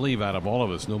can't believe out of all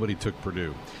of us, nobody took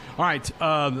Purdue. All right,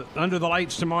 under the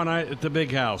lights tomorrow night at the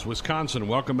Big House, Wisconsin.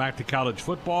 Welcome back to college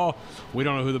football. We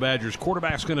don't know who the Badgers'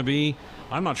 quarterback's going to be.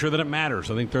 I'm not sure that it matters.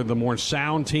 I think they're the more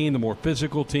sound team, the more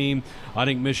physical team. I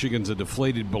think Michigan's a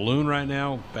deflated balloon right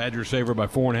now. Badgers favored by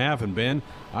 4.5. And Ben,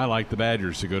 I like the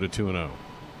Badgers to go to 2-0.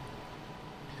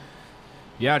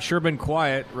 Yeah, it's sure been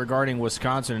quiet regarding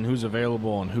Wisconsin and who's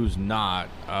available and who's not.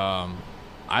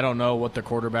 I don't know what the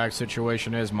quarterback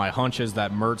situation is. My hunch is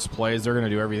that Mertz plays. They're going to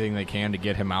do everything they can to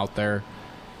get him out there.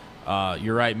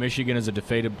 You're right. Michigan is a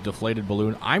deflated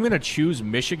balloon. I'm going to choose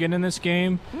Michigan in this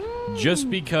game just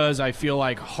because I feel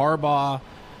like Harbaugh,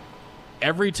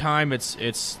 every time it's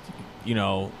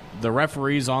the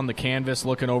referee's on the canvas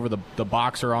looking over the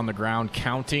boxer on the ground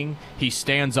counting, he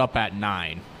stands up at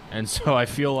 9. And so I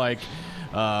feel like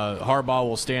Harbaugh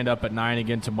will stand up at 9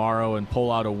 again tomorrow and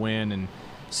pull out a win and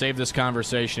save this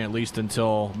conversation at least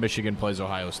until Michigan plays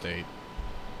Ohio State.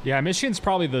 Yeah, Michigan's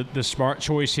probably the smart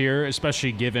choice here,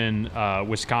 especially given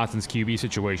Wisconsin's QB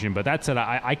situation. But that said,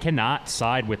 I cannot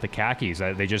side with the Khakis.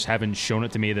 They just haven't shown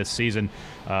it to me this season.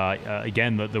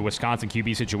 Again, the Wisconsin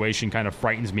QB situation kind of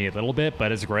frightens me a little bit.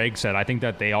 But as Greg said, I think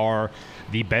that they are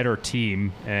the better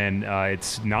team, and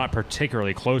it's not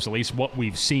particularly close, at least what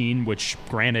we've seen, which,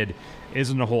 granted,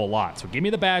 isn't a whole lot. So give me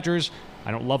the Badgers.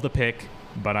 I don't love the pick,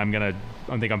 but I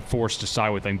think I'm forced to side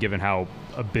with them given how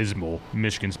abysmal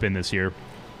Michigan's been this year.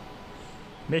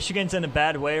 Michigan's in a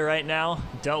bad way right now.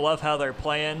 Don't love how they're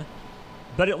playing,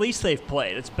 but at least they've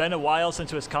played. It's been a while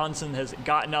since Wisconsin has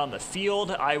gotten on the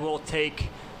field. I'll take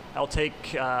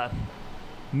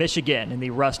Michigan in the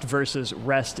rust versus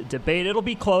rest debate. It'll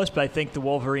be close, but I think the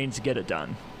Wolverines get it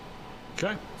done.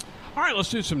 Okay. All right, let's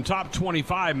do some top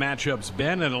 25 matchups.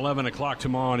 Ben, at 11 o'clock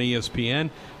tomorrow on ESPN.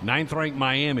 9th-ranked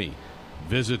Miami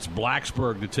visits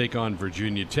Blacksburg to take on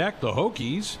Virginia Tech. The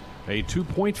Hokies, a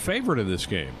 2-point favorite in this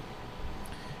game.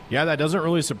 Yeah, that doesn't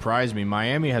really surprise me.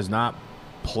 Miami has not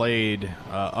played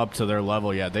up to their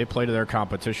level yet. They play to their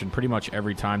competition pretty much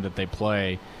every time that they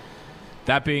play.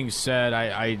 That being said,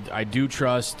 I do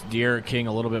trust De'Aaron King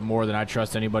a little bit more than I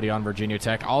trust anybody on Virginia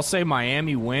Tech. I'll say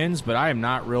Miami wins, but I am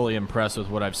not really impressed with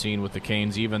what I've seen with the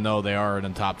Canes, even though they are in the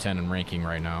top 10 in ranking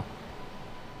right now.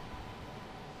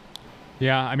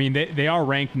 Yeah, I mean, they are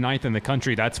ranked 9th in the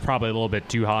country. That's probably a little bit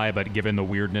too high, but given the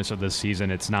weirdness of this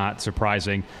season, it's not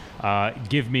surprising.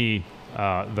 Give me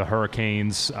the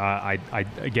Hurricanes.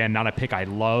 Again, not a pick I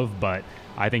love, but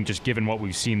I think just given what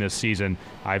we've seen this season,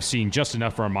 I've seen just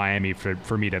enough from Miami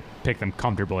for me to pick them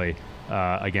comfortably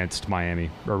against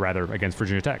Miami, or rather against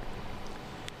Virginia Tech.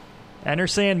 Enter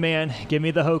Sandman. Give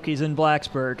me the Hokies in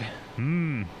Blacksburg.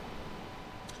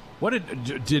 What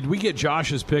did we get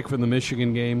Josh's pick from the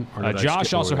Michigan game?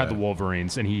 Josh also had the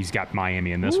Wolverines, and he's got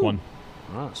Miami in this one.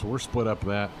 All right, so we're split up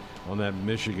on that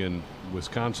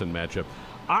Michigan-Wisconsin matchup.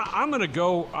 I'm going to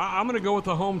go. I'm going to go with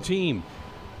the home team,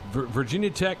 Virginia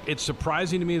Tech. It's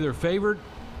surprising to me they're favored.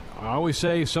 I always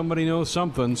say somebody knows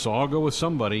something, so I'll go with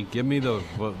somebody. Give me the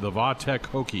Va-Tech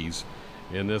Hokies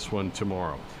in this one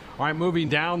tomorrow. All right, moving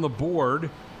down the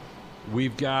board,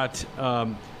 we've got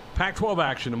Pac-12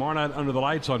 action tomorrow night under the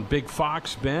lights on Big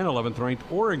Fox. Ben,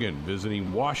 11th-ranked Oregon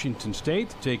visiting Washington State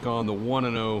to take on the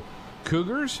 1-0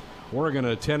 Cougars. Oregon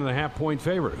a 10.5-point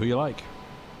favorite. Who you like?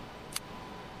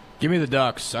 Give me the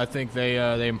Ducks. I think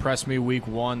they impressed me week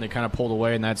one. They kind of pulled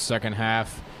away in that second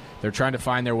half. They're trying to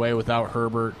find their way without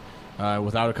Herbert,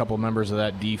 without a couple members of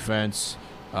that defense.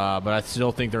 But I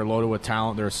still think they're loaded with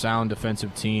talent. They're a sound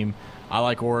defensive team. I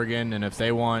like Oregon, and if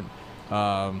they want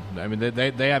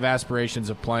they have aspirations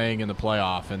of playing in the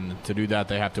playoff, and to do that,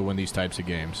 they have to win these types of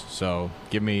games. So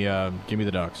give me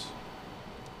the Ducks.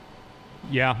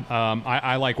 Yeah,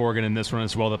 I like Oregon in this one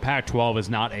as well. The Pac-12 is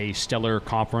not a stellar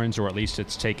conference, or at least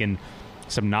it's taken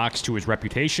some knocks to its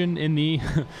reputation in the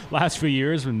last few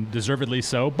years, and deservedly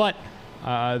so. But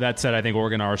that said, I think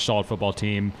Oregon are a solid football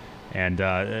team, and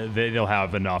they'll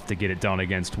have enough to get it done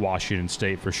against Washington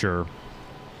State for sure.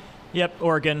 Yep,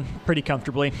 Oregon pretty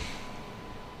comfortably.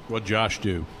 What'd Josh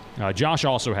do? Josh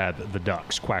also had the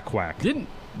Ducks. Quack, quack. Didn't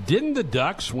the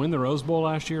Ducks win the Rose Bowl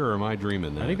last year, or am I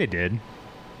dreaming that? I think they did.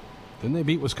 Didn't they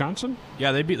beat Wisconsin?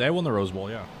 Yeah, they won the Rose Bowl,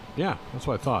 yeah. Yeah, that's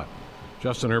what I thought.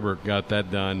 Justin Herbert got that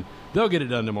done. They'll get it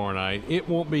done tomorrow night. It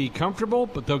won't be comfortable,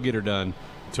 but they'll get it done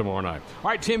tomorrow night.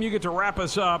 All right, Tim, you get to wrap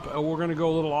us up. We're going to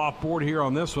go a little off board here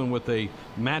on this one with a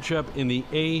matchup in the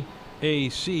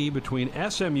AAC between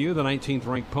SMU, the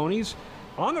 19th-ranked Ponies,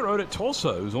 on the road at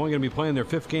Tulsa, who's only going to be playing their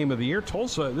 5th game of the year.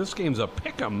 Tulsa, this game's a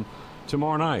pick'em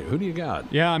tomorrow night. Who do you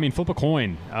got? Yeah, I mean, flip a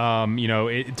coin.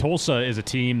 Tulsa is a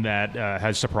team that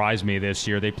has surprised me this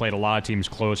year. They played a lot of teams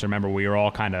close. I remember we were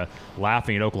all kind of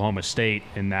laughing at Oklahoma State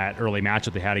in that early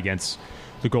matchup they had against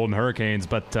the Golden Hurricanes.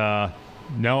 But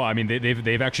no, I mean,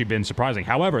 they've actually been surprising.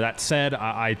 However, that said,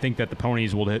 I think that the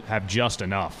Ponies will have just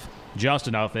enough. Just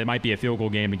enough. It might be a field goal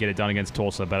game to get it done against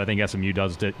Tulsa, but I think SMU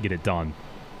does get it done.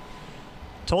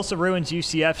 Tulsa ruins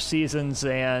UCF seasons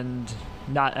and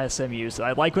not SMU's.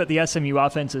 I like what the SMU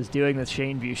offense is doing with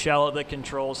Shane Buechele at the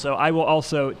control, so I will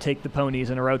also take the Ponies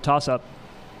in a road toss-up.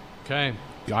 Okay.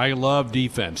 I love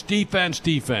defense. Defense.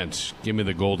 Give me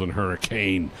the Golden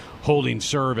Hurricane holding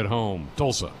serve at home.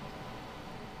 Tulsa.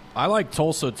 I like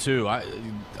Tulsa, too.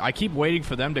 I keep waiting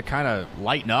for them to kind of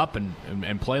lighten up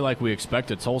and play like we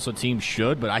expect a Tulsa team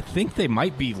should, but I think they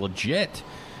might be legit.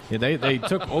 They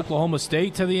took Oklahoma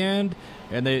State to the end,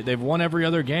 and they've won every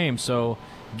other game. So,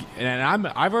 and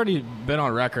I've already been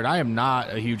on record. I am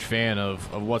not a huge fan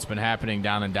of what's been happening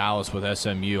down in Dallas with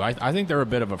SMU. I think they're a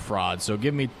bit of a fraud. So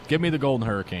give me the Golden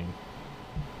Hurricane.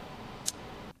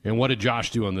 And what did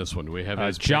Josh do on this one? Do we have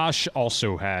his Josh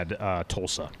also had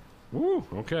Tulsa. Ooh,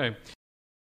 okay.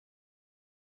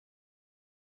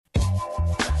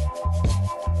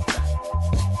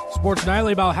 Sports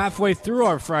Nightly, about halfway through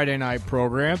our Friday night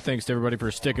program. Thanks to everybody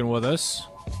for sticking with us.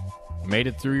 Made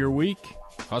it through your week.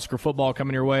 Husker football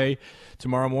coming your way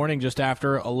tomorrow morning just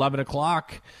after 11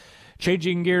 o'clock.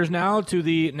 Changing gears now to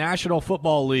the National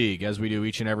Football League, as we do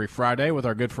each and every Friday with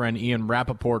our good friend Ian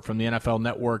Rapaport from the NFL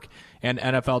Network and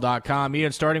NFL.com.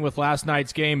 Ian, starting with last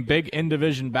night's game, big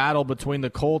in-division battle between the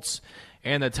Colts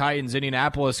and the Titans.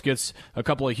 Indianapolis gets a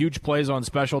couple of huge plays on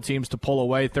special teams to pull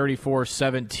away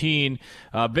 34-17.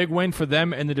 Big win for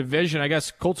them in the division. I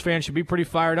guess Colts fans should be pretty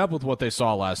fired up with what they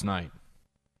saw last night.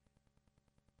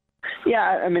 Yeah,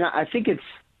 I mean, I think it's,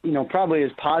 probably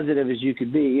as positive as you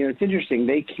could be. It's interesting.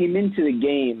 They came into the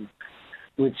game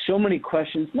with so many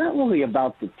questions, not really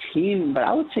about the team, but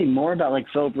I would say more about like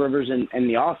Phillip Rivers and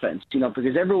the offense,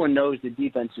 because everyone knows the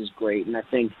defense is great. And I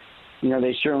think,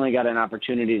 they certainly got an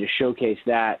opportunity to showcase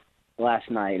that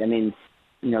last night. I mean,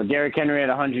 Derrick Henry had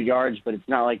 100 yards, but it's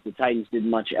not like the Titans did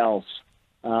much else.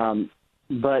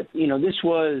 But this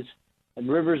was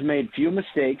Rivers made few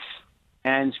mistakes,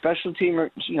 and special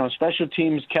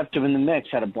teams kept him in the mix.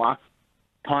 Had a block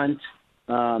punt,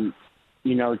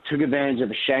 took advantage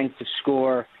of a shank to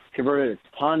score, converted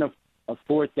a ton of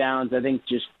fourth downs. I think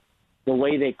just the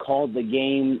way they called the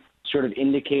game sort of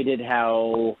indicated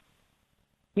how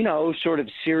sort of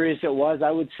serious it was, I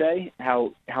would say,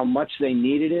 how much they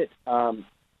needed it.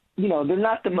 They're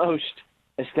not the most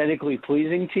aesthetically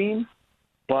pleasing team,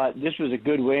 but this was a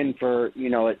good win for,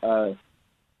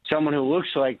 someone who looks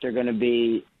like they're going to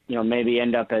be, maybe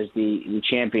end up as the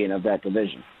champion of that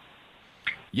division.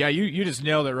 Yeah, you just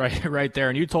nailed it right there.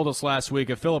 And you told us last week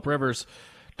if Phillip Rivers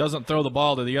doesn't throw the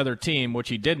ball to the other team, which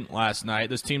he didn't last night,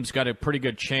 this team's got a pretty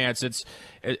good chance.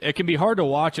 It can be hard to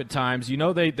watch at times.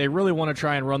 They really want to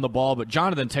try and run the ball, but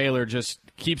Jonathan Taylor just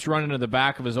keeps running to the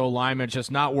back of his O-lineman. It's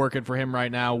just not working for him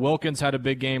right now. Wilkins had a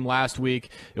big game last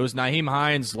week. It was Nyheim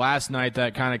Hines last night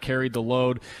that kind of carried the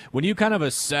load. When you kind of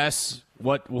assess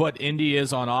what Indy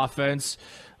is on offense,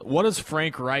 what is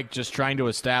Frank Reich just trying to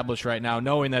establish right now,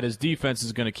 knowing that his defense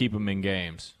is going to keep him in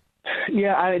games?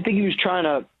 Yeah, I think he was trying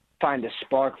to find a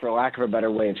spark, for lack of a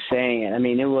better way of saying it. I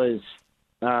mean, it was,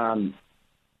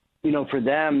 for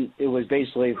them, it was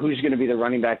basically who's going to be the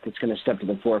running back that's going to step to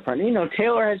the forefront.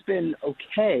 Taylor has been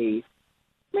okay,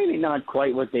 maybe not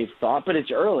quite what they thought, but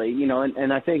it's early,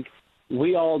 and I think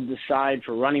we all decide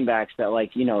for running backs that,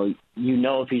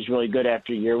 if he's really good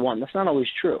after year one. That's not always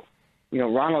true.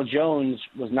 Ronald Jones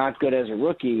was not good as a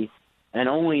rookie, and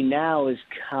only now is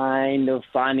kind of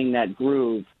finding that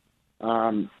groove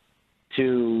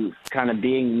to kind of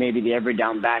being maybe the every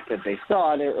down back that they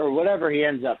thought, or whatever he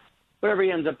ends up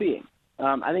being.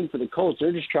 I think for the Colts,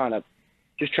 they're just trying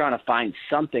to find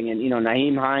something. And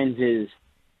Nyheim Hines is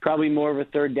probably more of a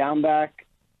third down back.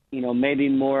 Maybe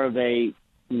more of a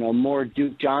more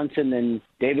Duke Johnson than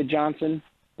David Johnson,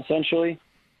 essentially.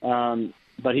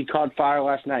 But he caught fire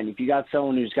last night. And if you got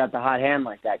someone who's got the hot hand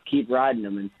like that, keep riding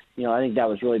him. And I think that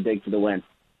was really big for the win.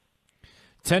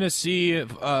 Tennessee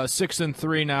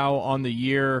 6-3 now on the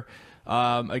year.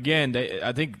 Again,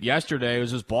 I think yesterday it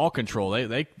was just ball control.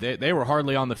 They were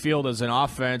hardly on the field as an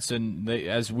offense, and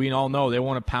as we all know, they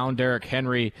want to pound Derrick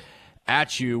Henry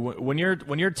at you. When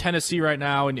you're Tennessee right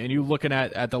now, and you're looking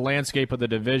at the landscape of the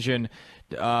division,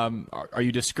 are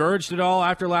you discouraged at all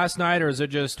after last night, or is it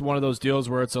just one of those deals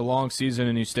where it's a long season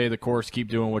and you stay the course, keep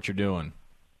doing what you're doing?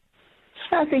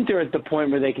 I think they're at the point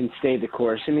where they can stay the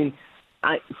course. I mean,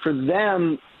 for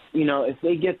them, if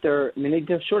they get they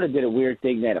just sort of did a weird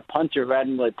thing. They had a punter who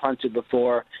hadn't really punted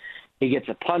before. He gets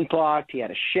a punt blocked. He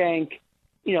had a shank.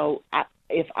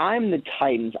 If I'm the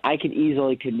Titans, I could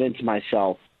easily convince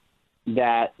myself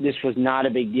that this was not a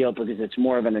big deal because it's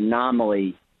more of an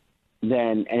anomaly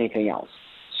than anything else.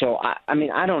 So, I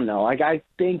don't know. I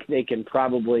think they can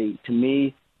probably, to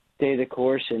me, stay the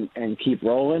course and keep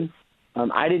rolling.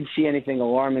 I didn't see anything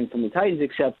alarming from the Titans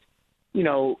except,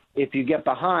 if you get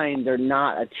behind, they're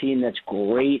not a team that's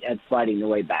great at fighting their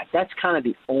way back. That's kind of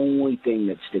the only thing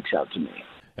that sticks out to me.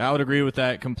 I would agree with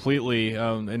that completely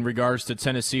in regards to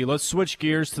Tennessee. Let's switch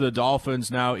gears to the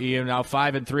Dolphins now, Ian. Now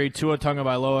 5-3, Tua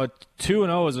Tagovailoa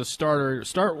 2-0 as a starter.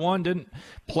 Start one, didn't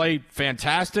play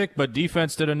fantastic, but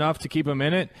defense did enough to keep him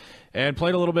in it and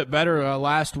played a little bit better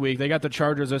last week. They got the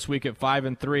Chargers this week at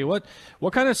 5-3.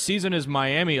 What kind of season is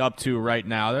Miami up to right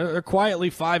now? They're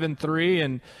quietly 5-3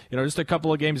 and just a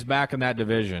couple of games back in that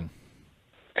division.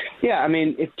 Yeah,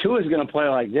 if Tua is going to play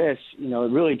like this, it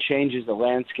really changes the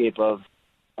landscape of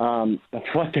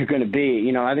what they're going to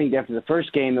be. I think after the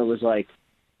first game, it was like,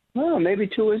 well, maybe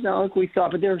Tua's not like we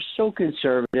thought, but they were so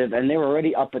conservative, and they were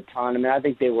already up a ton. I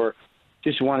think they were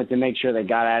just wanted to make sure they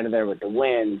got out of there with the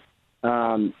win.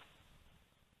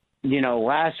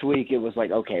 Last week it was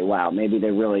like, okay, wow, maybe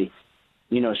they really,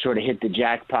 sort of hit the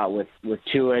jackpot with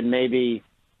Tua, and maybe,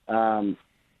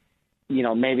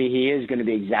 maybe he is going to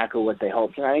be exactly what they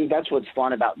hoped. And I think that's what's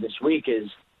fun about this week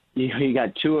is, You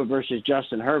got Tua versus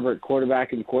Justin Herbert,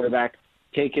 quarterback and quarterback,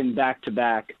 taken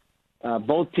back-to-back.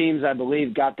 Both teams, I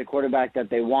believe, got the quarterback that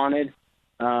they wanted.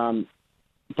 But,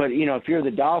 if you're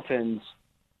the Dolphins,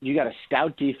 you got a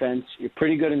stout defense. You're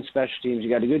pretty good in special teams. You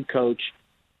got a good coach.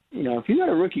 If you got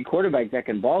a rookie quarterback that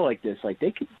can ball like this,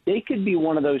 they could be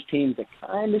one of those teams that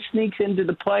kind of sneaks into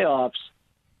the playoffs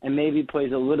and maybe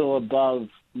plays a little above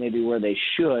maybe where they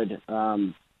should.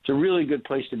 It's a really good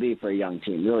place to be for a young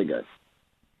team. Really good.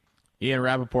 Ian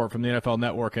Rapaport from the NFL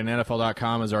Network and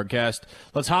NFL.com is our guest.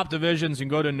 Let's hop divisions and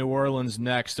go to New Orleans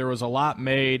next. There was a lot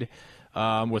made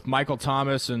with Michael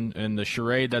Thomas and the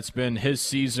charade that's been his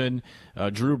season.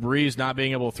 Drew Brees not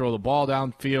being able to throw the ball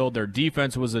downfield. Their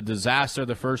defense was a disaster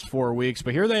the first 4 weeks.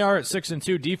 But here they are at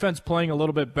 6-2, defense playing a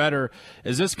little bit better.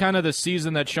 Is this kind of the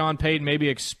season that Sean Payton maybe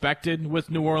expected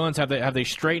with New Orleans? Have they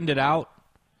straightened it out?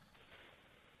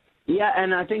 Yeah,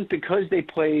 and I think because they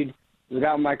played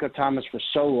without Michael Thomas for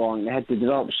so long, they had to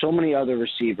develop so many other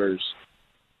receivers.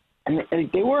 And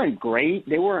they weren't great.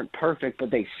 They weren't perfect,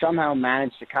 but they somehow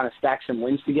managed to kind of stack some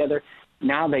wins together.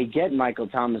 Now they get Michael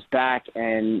Thomas back,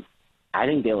 and I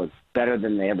think they look better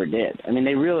than they ever did. I mean,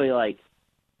 they really,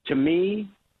 to me,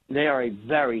 they are a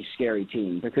very scary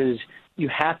team because you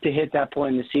have to hit that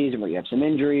point in the season where you have some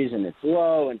injuries and it's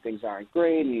low and things aren't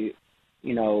great. And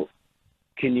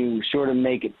can you sort of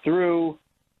make it through?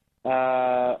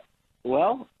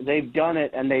 Well, they've done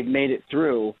it, and they've made it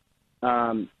through.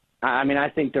 I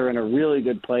think they're in a really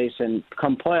good place, and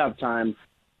come playoff time,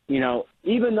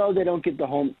 even though they don't get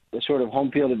the sort of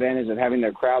home field advantage of having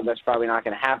their crowd, that's probably not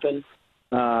going to happen.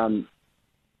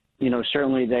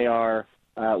 Certainly they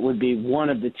would be one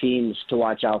of the teams to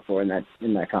watch out for in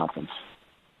that conference.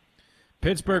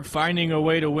 Pittsburgh finding a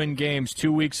way to win games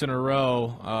 2 weeks in a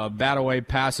row, bat away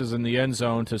passes in the end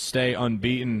zone to stay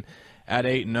unbeaten at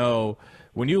 8-0.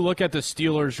 When you look at the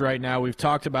Steelers right now, we've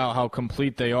talked about how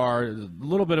complete they are. A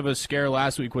little bit of a scare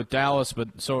last week with Dallas,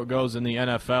 but so it goes in the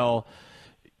NFL.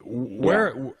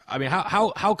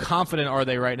 How confident are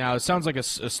they right now? It sounds like a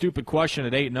stupid question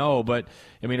at 8-0, but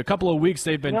a couple of weeks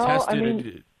they've been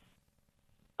tested.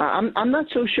 I'm not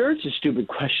so sure it's a stupid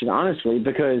question, honestly,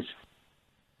 because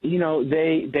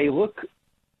they look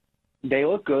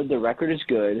good. The record is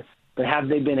good, but have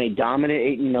they been a dominant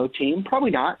 8-0 team?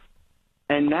 Probably not.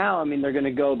 And now, they're going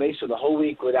to go basically the whole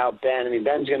week without Ben.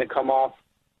 Ben's going to come off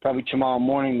probably tomorrow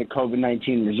morning the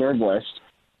COVID-19 reserve list.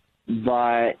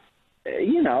 But,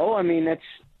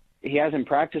 he hasn't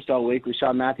practiced all week. We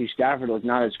saw Matthew Stafford was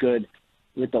not as good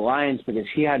with the Lions because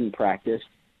he hadn't practiced.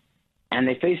 And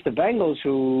they face the Bengals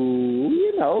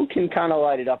who, can kind of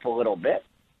light it up a little bit.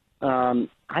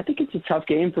 I think it's a tough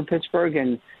game for Pittsburgh.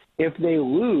 And if they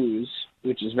lose,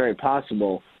 which is very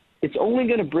possible, it's only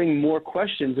going to bring more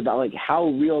questions about how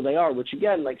real they are, which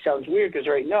again sounds weird because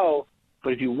right now,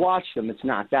 but if you watch them, it's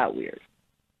not that weird.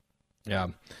 Yeah.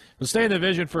 We'll stay in the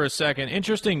division for a second.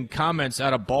 Interesting comments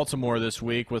out of Baltimore this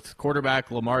week with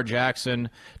quarterback Lamar Jackson.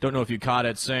 Don't know if you caught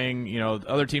it, saying,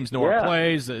 other teams know our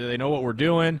plays, they know what we're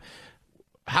doing.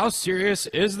 How serious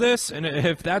is this? And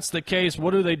if that's the case,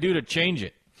 what do they do to change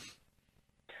it?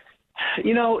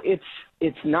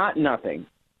 It's not nothing.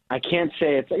 I can't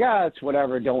say it's it's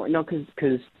whatever.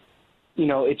 Because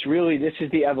it's really, this is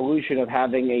the evolution of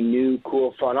having a new,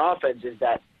 cool, fun offense is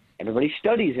that everybody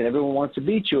studies and everyone wants to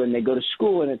beat you and they go to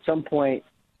school and at some point,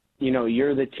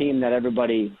 you're the team that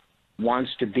everybody wants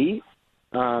to beat.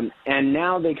 And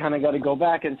now they kind of got to go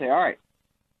back and say, all right,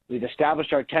 we've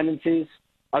established our tendencies.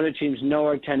 Other teams know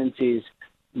our tendencies.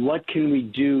 What can we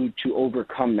do to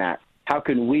overcome that? How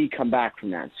can we come back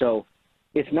from that? So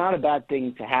it's not a bad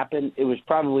thing to happen. It was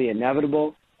probably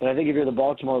inevitable. But I think if you're the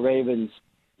Baltimore Ravens,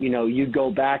 you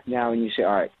go back now and you say,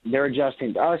 all right, they're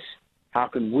adjusting to us. How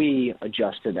can we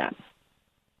adjust to them?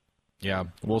 Yeah,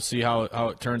 we'll see how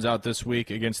it turns out this week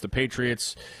against the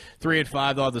Patriots.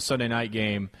 3-5, they'll have the Sunday night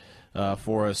game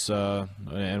for us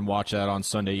and watch that on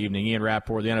Sunday evening. Ian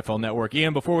Rapaport, the NFL Network.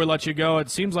 Ian, before we let you go, it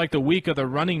seems like the week of the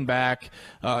running back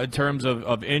in terms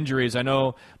of injuries. I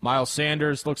know Miles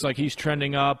Sanders looks like he's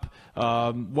trending up.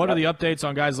 What are the updates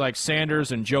on guys like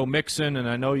Sanders and Joe Mixon? And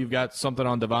I know you've got something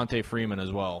on Devontae Freeman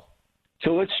as well.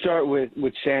 So let's start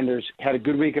with Sanders. Had a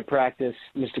good week of practice,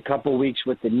 missed a couple weeks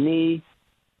with the knee.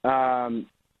 And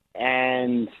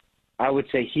I would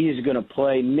say he's going to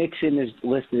play. Mixon is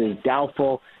listed as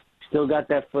doubtful. Still got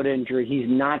that foot injury. He's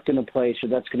not going to play, so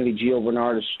that's going to be Gio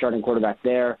Bernard as starting quarterback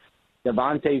there.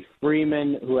 Devontae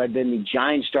Freeman, who had been the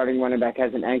Giants starting running back,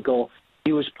 has an ankle.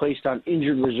 He was placed on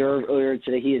injured reserve earlier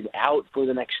today. He is out for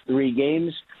the next 3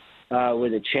 games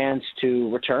with a chance to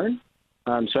return.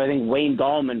 So I think Wayne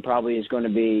Gallman probably is going to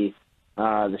be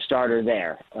the starter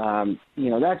there.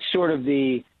 That's sort of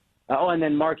the And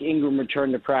then Mark Ingram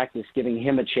returned to practice, giving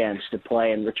him a chance to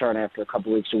play and return after a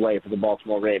couple weeks away for the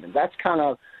Baltimore Ravens. That's kind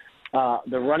of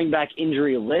the running back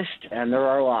injury list, and there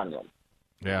are a lot of them.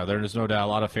 Yeah, there's no doubt a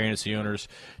lot of fantasy owners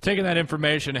taking that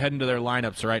information and heading to their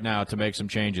lineups right now to make some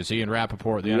changes. Ian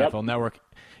Rapaport, the NFL Network.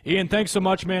 Ian, thanks so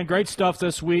much, man. Great stuff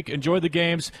this week. Enjoy the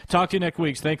games. Talk to you next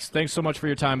week. Thanks so much for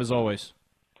your time, as always.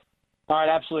 All right,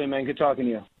 absolutely, man. Good talking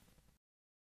to you.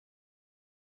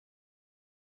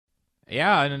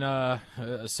 Yeah,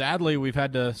 and sadly, we've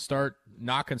had to start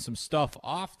knocking some stuff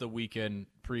off the weekend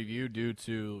preview due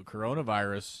to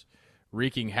coronavirus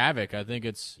wreaking havoc. I think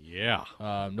it's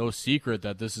no secret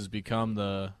that this has become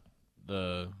the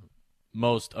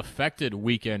most affected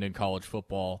weekend in college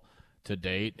football to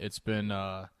date. It's been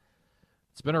a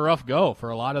rough go for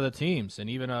a lot of the teams, and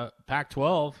even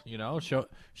Pac-12,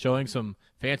 showing some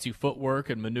fancy footwork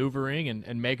and maneuvering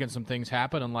and making some things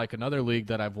happen, unlike another league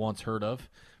that I've once heard of.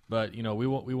 But we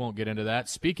won't get into that.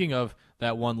 Speaking of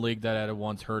that one league that I had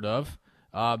once heard of,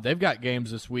 they've got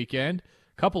games this weekend,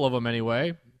 a couple of them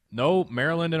anyway. No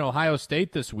Maryland and Ohio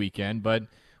State this weekend, but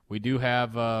we do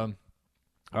have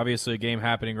obviously a game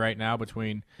happening right now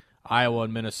between Iowa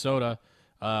and Minnesota.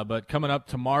 But coming up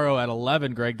tomorrow at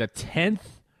 11, Greg, the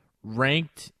 10th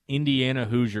ranked Indiana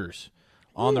Hoosiers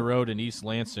on the road in East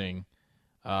Lansing,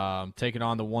 taking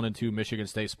on the 1-2 Michigan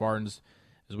State Spartans.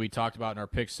 As we talked about in our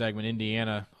pick segment,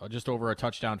 Indiana just over a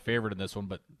touchdown favorite in this one,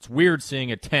 but it's weird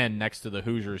seeing a 10 next to the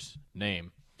Hoosiers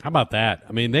name. How about that?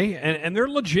 I mean, they're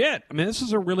legit. I mean, this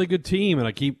is a really good team, and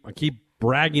I keep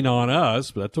bragging on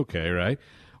us, but that's okay, right?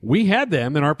 We had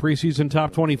them in our preseason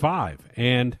top 25,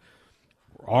 and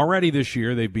already this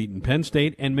year they've beaten Penn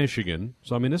State and Michigan.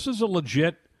 So I mean, this is a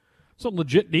legit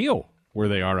deal where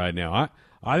they are right now.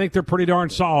 I think they're pretty darn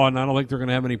solid, and I don't think they're going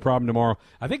to have any problem tomorrow.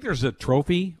 I think there's a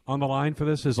trophy on the line for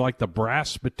this, is like the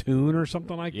brass spittoon or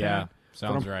something like that. Yeah,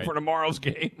 sounds right. For tomorrow's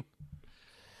game.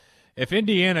 If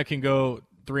Indiana can go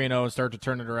 3-0 and start to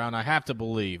turn it around, I have to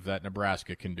believe that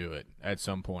Nebraska can do it at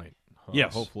some point.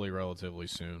 Yes. Hopefully relatively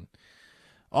soon.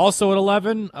 Also at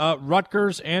 11,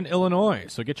 Rutgers and Illinois.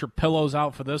 So get your pillows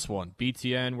out for this one.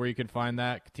 BTN, where you can find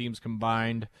that. Teams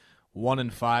combined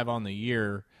 1-5 on the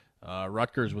year.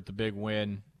 Rutgers with the big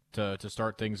win to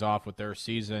start things off with their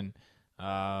season.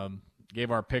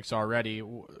 Gave our picks already.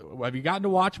 Have you gotten to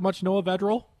watch much Noah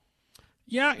Vedral?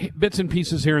 Yeah, bits and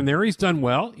pieces here and there. He's done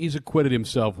well. He's acquitted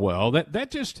himself well.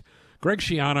 That just Greg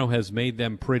Schiano has made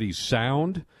them pretty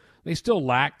sound. They still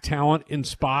lack talent in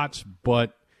spots,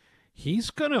 but he's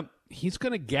gonna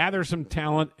gather some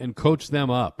talent and coach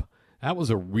them up. That was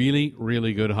a really,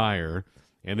 really good hire.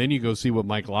 And then you go see what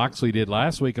Mike Loxley did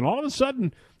last week, and all of a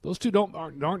sudden, those two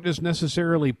aren't just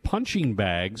necessarily punching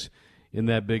bags in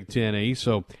that Big Ten East.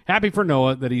 So happy for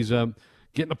Noah that he's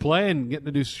getting to play and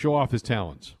getting to show off his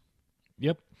talents.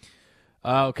 Yep.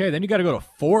 Okay, then you got to go to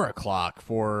 4 o'clock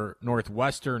for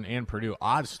Northwestern and Purdue.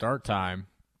 Odd start time,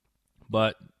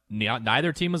 but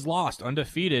neither team has lost,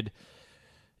 undefeated.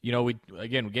 We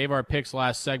gave our picks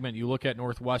last segment. You look at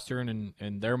Northwestern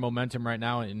and their momentum right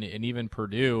now, and even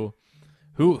Purdue.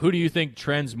 Who do you think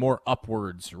trends more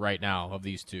upwards right now of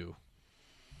these two?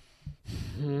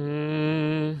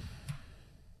 I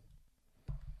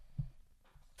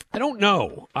don't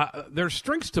know. There's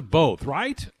strengths to both,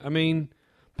 right? I mean,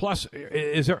 plus,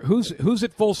 who's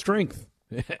at full strength?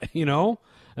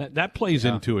 That plays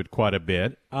into it quite a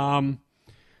bit.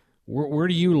 Where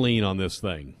do you lean on this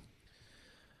thing?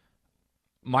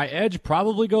 My edge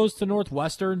probably goes to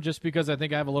Northwestern just because I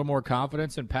think I have a little more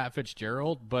confidence in Pat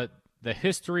Fitzgerald, but the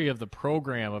history of the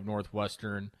program of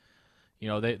Northwestern,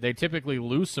 they typically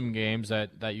lose some games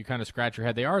that you kind of scratch your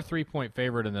head. They are a 3-point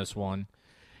favorite in this one.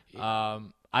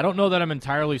 I don't know that I'm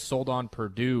entirely sold on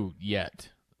Purdue yet,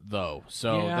 though.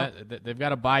 So they've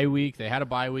got a bye week. They had a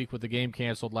bye week with the game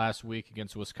canceled last week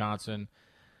against Wisconsin.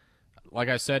 Like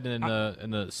I said in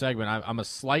the segment, I'm a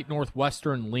slight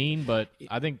Northwestern lean, but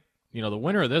I think the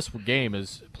winner of this game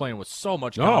is playing with so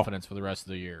much confidence for the rest of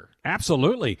the year.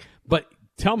 Absolutely, but.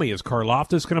 Tell me, is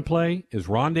Karlaftis going to play? Is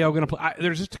Wan'Dale going to play?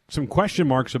 There's just some question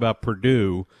marks about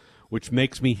Purdue, which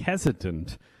makes me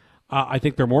hesitant. I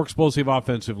think they're more explosive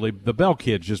offensively. The Bell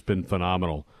kid's just been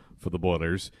phenomenal for the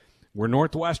Boilers. Where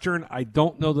Northwestern, I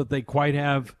don't know that they quite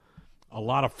have a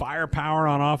lot of firepower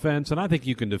on offense, and I think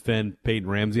you can defend Peyton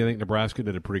Ramsey. I think Nebraska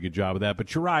did a pretty good job of that.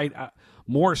 But you're right,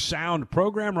 more sound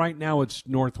program. Right now it's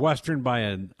Northwestern by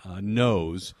a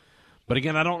nose. But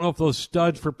again, I don't know if those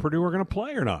studs for Purdue are going to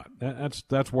play or not.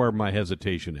 That's where my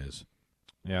hesitation is.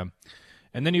 Yeah.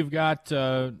 And then you've got,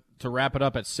 to wrap it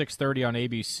up at 6:30 on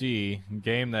ABC, a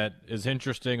game that is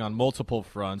interesting on multiple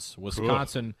fronts.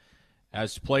 Wisconsin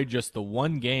has played just the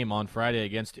one game on Friday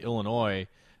against Illinois,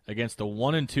 against the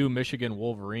 1-2 Michigan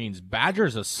Wolverines.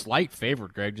 Badgers a slight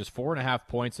favorite, Greg, just 4.5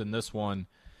 points in this one.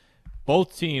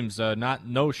 Both teams,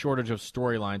 no shortage of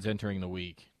storylines entering the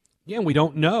week. Yeah, we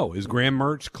don't know. Is Graham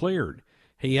Mertz cleared?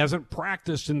 He hasn't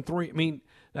practiced in 3. I mean,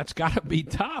 that's got to be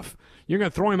tough. You're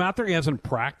going to throw him out there. He hasn't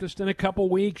practiced in a couple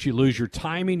weeks. You lose your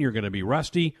timing. You're going to be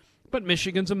rusty. But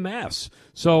Michigan's a mess.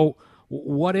 So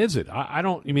what is it?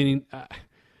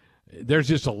 There's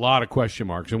just a lot of question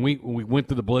marks. And we went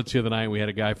to the Blitz the other night. And we had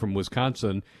a guy from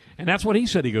Wisconsin, and that's what he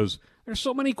said. He goes, "There's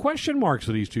so many question marks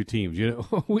with these two teams.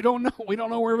 We don't know. We don't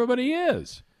know where everybody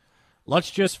is."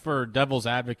 Let's just, for devil's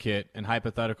advocate and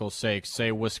hypothetical sake,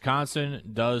 say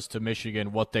Wisconsin does to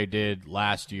Michigan what they did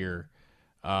last year.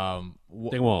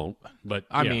 They won't, but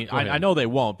I know they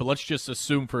won't. But let's just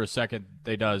assume for a second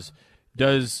they does.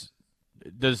 Does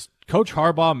Coach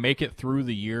Harbaugh make it through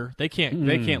the year? They can't.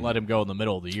 They can't let him go in the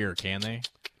middle of the year, can they?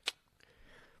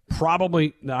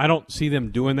 Probably. I don't see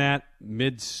them doing that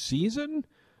mid-season.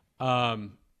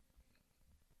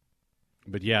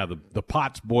 But yeah, the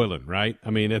pot's boiling, right? I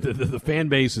mean, the fan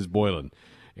base is boiling,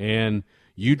 and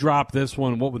you drop this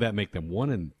one. What would that make them?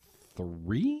 1-3?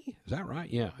 Is that right?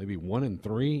 Yeah, maybe 1-3.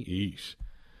 Eesh,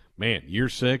 man, year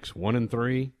 6,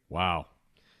 1-3. Wow.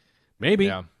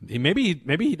 Maybe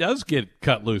he does get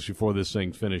cut loose before this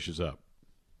thing finishes up.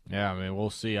 Yeah, I mean, we'll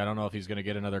see. I don't know if he's going to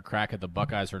get another crack at the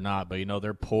Buckeyes or not, but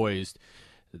they're poised.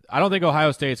 I don't think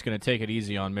Ohio State's going to take it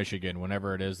easy on Michigan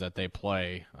whenever it is that they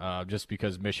play, just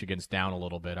because Michigan's down a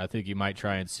little bit. I think you might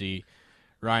try and see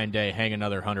Ryan Day hang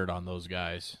another 100 on those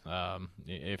guys,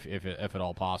 if at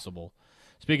all possible.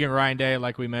 Speaking of Ryan Day,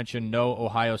 like we mentioned, no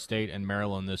Ohio State and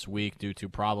Maryland this week due to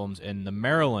problems in the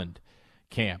Maryland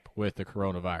camp with the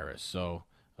coronavirus. So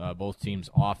both teams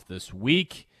off this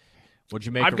week. What'd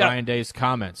you make of Ryan Day's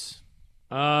comments?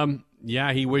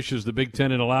 Yeah, he wishes the Big Ten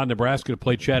had allowed Nebraska to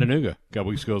play Chattanooga a couple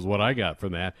weeks ago is what I got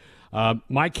from that.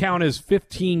 My count is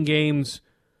 15 games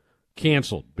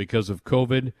canceled because of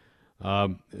COVID.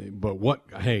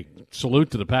 Hey,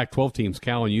 salute to the Pac-12 teams,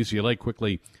 Cal and UCLA,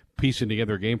 quickly piecing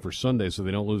together a game for Sunday so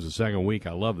they don't lose the second week.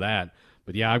 I love that.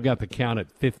 But, yeah, I've got the count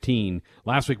at 15.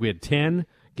 Last week we had 10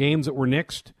 games that were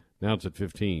nixed. Now it's at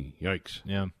 15. Yikes.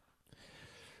 Yeah.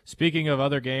 Speaking of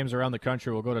other games around the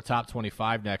country, we'll go to top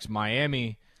 25 next.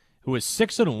 Miami, who is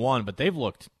 6-1, but they've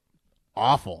looked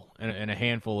awful in a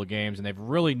handful of games, and they've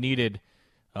really needed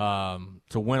to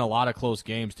win a lot of close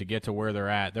games to get to where they're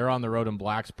at. They're on the road in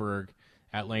Blacksburg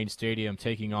at Lane Stadium,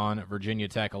 taking on Virginia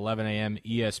Tech, 11 a.m.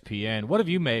 ESPN. What have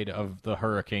you made of the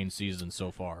Hurricane season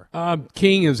so far?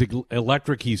 King is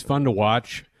electric. He's fun to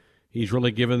watch. He's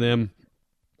really given them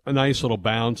a nice little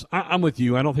bounce. I'm with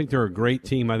you. I don't think they're a great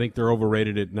team. I think they're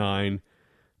overrated at 9.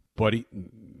 But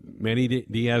Manny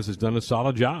Diaz has done a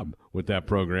solid job with that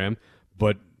program.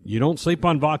 But you don't sleep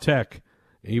on Vatek.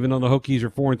 Even though the Hokies are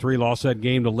 4-3, lost that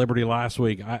game to Liberty last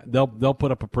week, they'll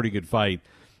put up a pretty good fight.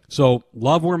 So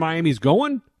love where Miami's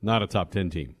going. Not a top 10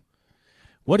 team.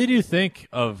 What did you think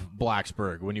of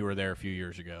Blacksburg when you were there a few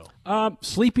years ago?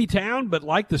 Sleepy town, but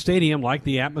like the stadium, like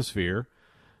the atmosphere.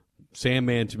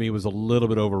 Sandman to me was a little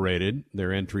bit overrated,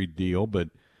 their entry deal, but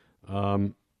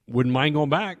wouldn't mind going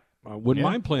back. Wouldn't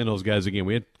mind playing those guys again.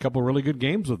 We had a couple really good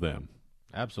games with them.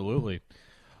 Absolutely.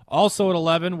 Also at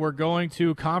 11, we're going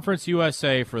to Conference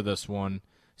USA for this one.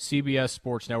 CBS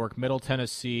Sports Network, Middle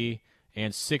Tennessee,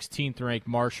 and 16th-ranked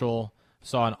Marshall.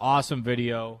 Saw an awesome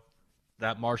video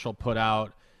that Marshall put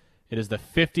out. It is the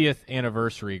 50th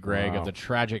anniversary, Greg, of the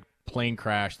tragic plane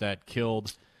crash that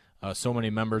killed so many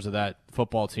members of that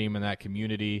football team and that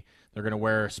community. They're going to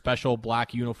wear special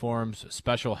black uniforms,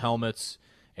 special helmets,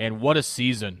 and what a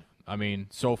season. I mean,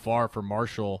 so far for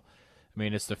Marshall. I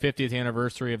mean, it's the 50th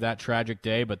anniversary of that tragic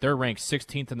day, but they're ranked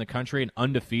 16th in the country and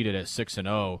undefeated at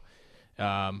 6-0.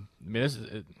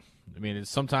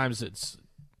 Sometimes it's,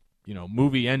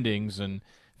 movie endings and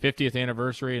 50th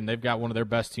anniversary, and they've got one of their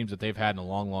best teams that they've had in a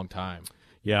long, long time.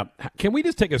 Yeah. Can we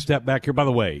just take a step back here? By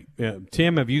the way,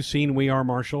 Tim, have you seen We Are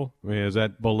Marshall? Is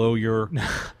that below your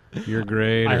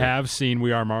grade? I have seen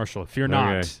We Are Marshall. If you're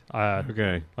not,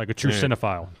 like a true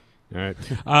cinephile. All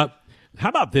right. How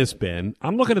about this, Ben?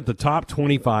 I'm looking at the top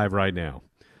 25 right now.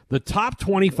 The top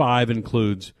 25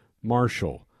 includes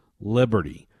Marshall,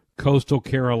 Liberty, Coastal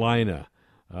Carolina.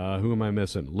 Who am I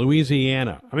missing?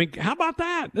 Louisiana. I mean, how about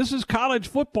that? This is college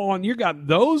football, and you got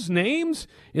those names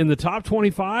in the top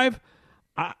 25.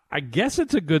 I guess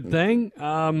it's a good thing.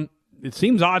 It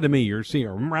seems odd to me.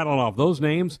 I'm rattling off those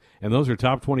names, and those are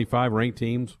top 25 ranked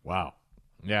teams. Wow.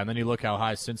 Yeah, and then you look how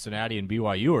high Cincinnati and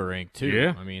BYU are ranked, too.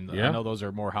 Yeah. I mean, I know those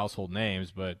are more household names,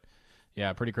 but,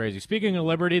 yeah, pretty crazy. Speaking of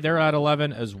Liberty, they're at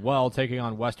 11 as well, taking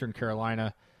on Western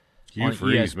Carolina on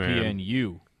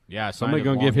ESPNU. Yeah, somebody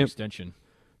going to give him extension.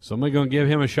 Somebody going to give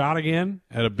him a shot again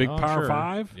at a big Power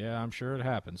 5? Yeah, I'm sure it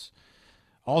happens.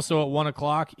 Also at 1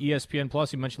 o'clock, ESPN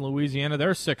Plus, you mentioned Louisiana.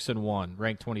 They're 6-1,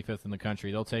 ranked 25th in the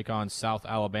country. They'll take on South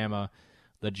Alabama,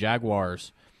 the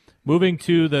Jaguars. Moving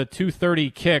to the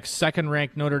 2:30 kick,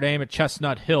 second-ranked Notre Dame at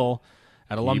Chestnut Hill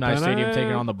at Alumni Stadium,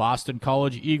 taking on the Boston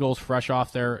College Eagles, fresh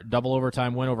off their double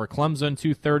overtime win over Clemson,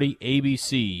 2:30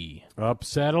 ABC.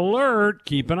 Upset alert.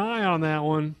 Keep an eye on that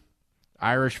one.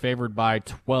 Irish favored by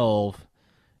 12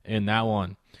 in that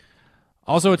one.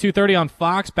 Also at 2:30 on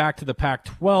Fox, back to the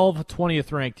Pac-12,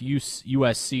 20th-ranked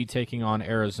USC taking on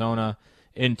Arizona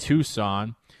in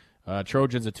Tucson.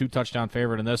 Trojans a 2-touchdown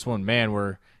favorite in this one. Man,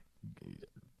 we're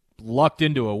lucked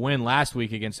into a win last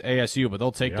week against ASU, but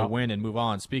they'll take the win and move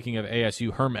on. Speaking of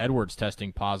ASU, Herm Edwards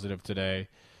testing positive today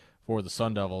for the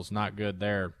Sun Devils. Not good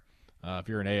there if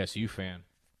you're an ASU fan.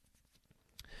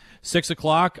 6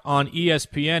 o'clock on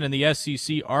ESPN in the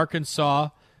SEC, Arkansas,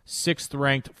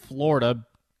 6th-ranked Florida.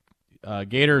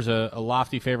 Gators a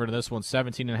lofty favorite in this one,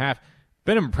 17.5.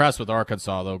 Been impressed with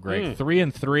Arkansas, though, Greg.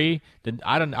 3-3.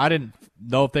 I didn't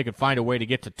know if they could find a way to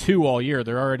get to 2 all year.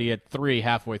 They're already at 3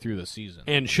 halfway through the season.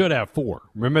 And should have 4.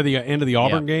 Remember the end of the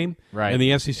Auburn game? Right. And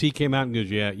the SEC came out and goes,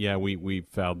 yeah, we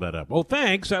fouled that up. Oh,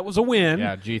 thanks. That was a win.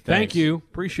 Yeah, gee, thanks. Thank you.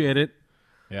 Appreciate it.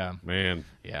 Yeah. Man.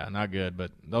 Yeah, not good,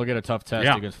 but they'll get a tough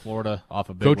test against Florida off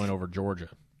a big Coach, win over Georgia.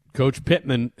 Coach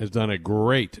Pittman has done a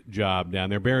great job down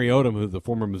there. Barry Odom, who's the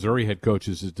former Missouri head coach,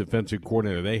 is his defensive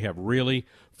coordinator. They have really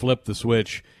flipped the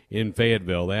switch in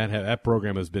Fayetteville. That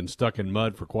program has been stuck in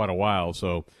mud for quite a while,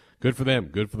 so good for them.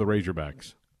 Good for the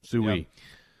Razorbacks. Suey.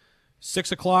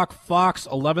 6 o'clock, Fox,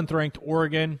 11th-ranked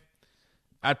Oregon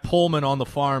at Pullman on the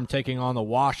farm, taking on the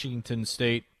Washington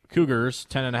State Cougars,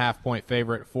 10.5-point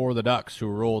favorite for the Ducks, who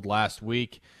rolled last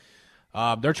week.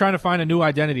 They're trying to find a new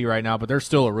identity right now, but they're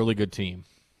still a really good team.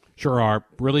 Sure are.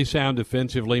 Really sound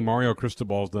defensively. Mario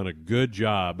Cristobal's done a good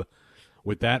job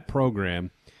with that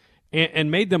program and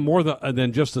made them more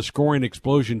than just a scoring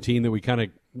explosion team that we kind of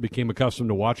became accustomed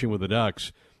to watching with the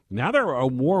Ducks. Now they're a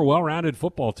more well-rounded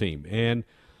football team, and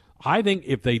I think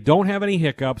if they don't have any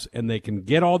hiccups and they can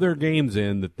get all their games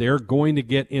in, that they're going to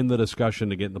get in the discussion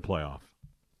to get in the playoff.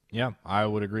 Yeah, I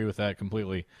would agree with that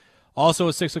completely. Also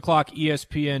at 6 o'clock,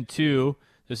 ESPN2,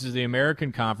 this is the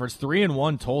American Conference,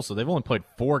 3-1 Tulsa. They've only played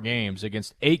 4 games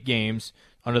against 8 games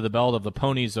under the belt of the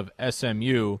Ponies of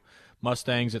SMU.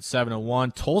 Mustangs at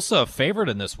 7-1. Tulsa a favorite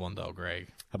in this one, though, Greg.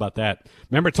 How about that?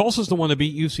 Remember, Tulsa's the one that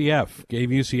beat UCF, gave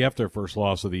UCF their first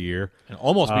loss of the year. And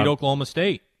almost beat Oklahoma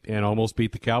State. And almost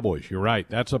beat the Cowboys. You're right.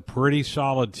 That's a pretty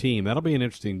solid team. That'll be an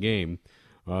interesting game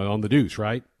on the Deuce,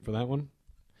 right, for that one?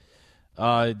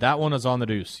 That one is on the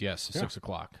Deuce, yes, 6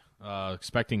 o'clock.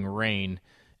 Expecting rain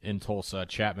in Tulsa,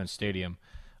 Chapman Stadium.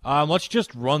 Let's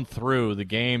just run through the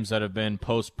games that have been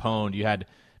postponed. You had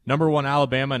number 1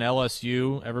 Alabama and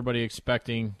LSU. Everybody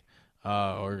expecting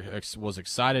was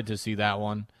excited to see that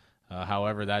one.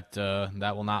 However, that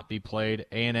will not be played.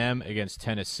 A&M against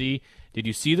Tennessee. Did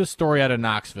you see the story out of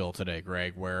Knoxville today,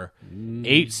 Greg, where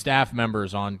 8 staff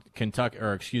members on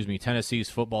Tennessee's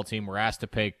football team were asked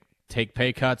to take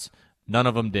pay cuts? None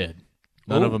of them did.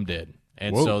 None of them did.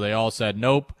 And so they all said,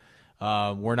 nope,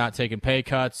 we're not taking pay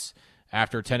cuts,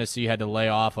 after Tennessee had to lay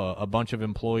off a bunch of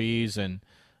employees, and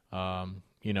a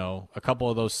couple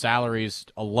of those salaries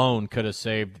alone could have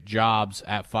saved jobs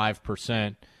at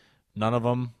 5%. None of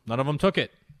them took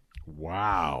it.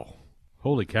 Wow.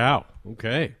 Holy cow.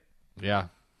 Okay. Yeah,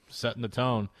 setting the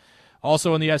tone.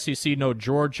 Also in the SEC, no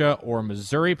Georgia or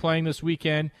Missouri playing this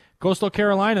weekend. Coastal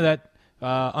Carolina, that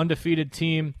undefeated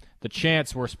team, the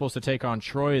Chants, were supposed to take on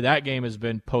Troy. That game has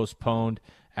been postponed,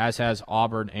 as has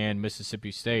Auburn and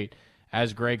Mississippi State.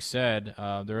 As Greg said,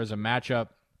 there is a matchup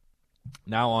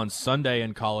now on Sunday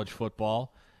in college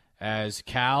football as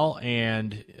Cal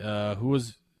and who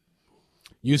was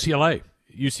UCLA.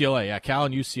 UCLA, yeah, Cal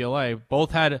and UCLA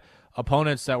both had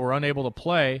opponents that were unable to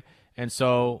play, and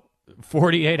so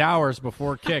 48 hours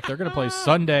before kick, they're going to play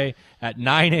Sunday at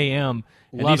 9 a.m.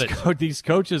 And these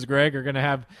coaches, Greg, are going to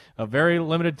have a very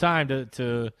limited time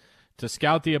to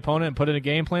scout the opponent and put in a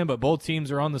game plan, but both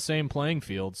teams are on the same playing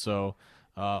field. So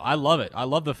I love it. I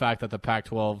love the fact that the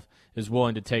Pac-12 is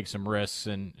willing to take some risks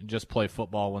and just play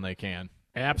football when they can.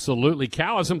 Absolutely.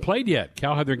 Cal hasn't played yet.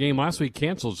 Cal had their game last week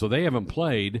canceled, so they haven't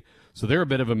played. So they're a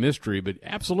bit of a mystery, but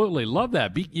absolutely love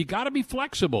that. You got to be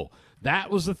flexible. That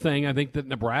was the thing I think that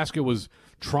Nebraska was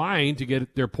trying to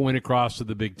get their point across to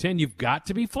the Big Ten. You've got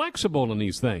to be flexible in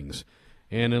these things.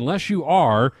 And unless you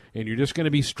are, and you're just going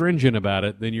to be stringent about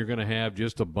it, then you're going to have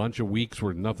just a bunch of weeks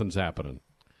where nothing's happening.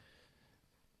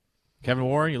 Kevin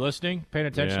Warren, you listening? Paying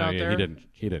attention out there?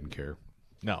 He didn't care.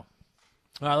 No.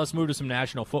 All right, let's move to some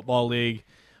National Football League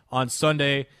on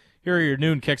Sunday. Here are your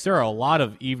noon kicks. There are a lot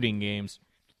of evening games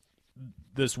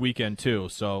this weekend, too,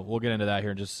 so we'll get into that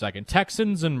here in just a second.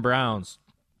 Texans and Browns.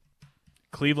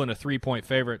 Cleveland a 3-point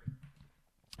favorite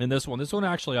in this one. This one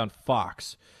actually on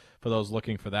Fox for those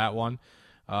looking for that one.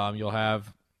 You'll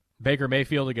have Baker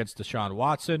Mayfield against Deshaun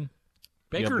Watson.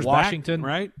 Baker's Washington, back,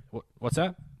 right? What's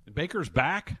that? Baker's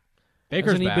back?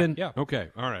 Baker's Hasn't back, he been? yeah. Okay,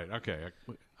 all right, okay.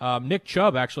 Nick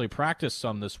Chubb actually practiced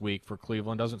some this week for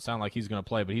Cleveland. Doesn't sound like he's going to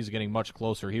play, but he's getting much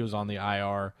closer. He was on the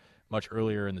IR much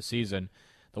earlier in the season.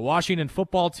 The Washington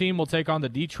football team will take on the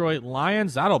Detroit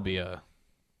Lions. That'll be a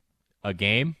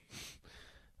game.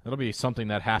 That'll be something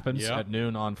that happens at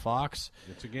noon on Fox.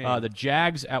 It's a game. The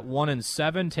Jags at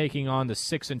 1-7 taking on the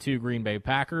 6-2 Green Bay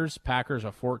Packers. Packers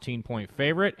a 14-point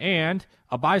favorite, and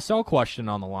a buy-sell question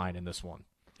on the line in this one.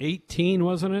 18,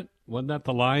 wasn't it? Wasn't that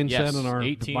the line Yes, set in our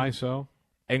 18. buy-sell?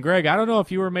 And, Greg, I don't know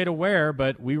if you were made aware,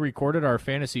 but we recorded our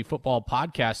fantasy football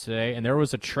podcast today, and there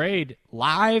was a trade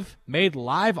made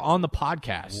live on the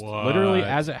podcast. What? Literally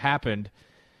as it happened.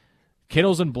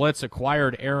 Kittles and Blitz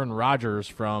acquired Aaron Rodgers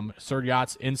from Sir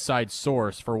Yacht's inside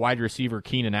source for wide receiver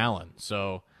Keenan Allen.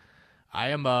 So I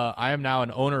am now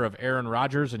an owner of Aaron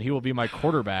Rodgers, and he will be my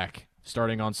quarterback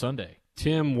starting on Sunday.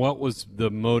 Tim, what was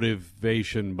the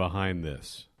motivation behind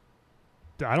this?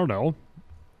 I don't know.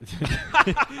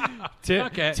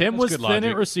 Tim was good thin logic.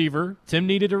 at receiver. Tim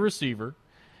needed a receiver,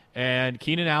 and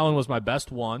Keenan Allen was my best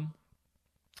one.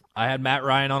 I had Matt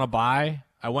Ryan on a bye.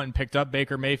 I went and picked up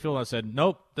Baker Mayfield. I said,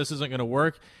 nope, this isn't going to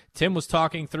work. Tim was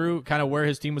talking through kind of where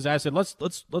his team was at. I said,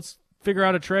 let's figure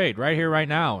out a trade right here, right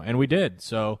now, and we did.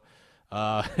 So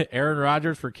Aaron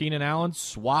Rodgers for Keenan Allen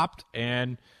swapped,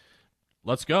 and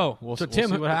let's go. We'll see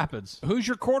what happens. Who's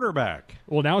your quarterback?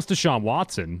 Well, now it's Deshaun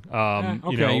Watson.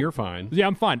 Okay, you're fine. Yeah,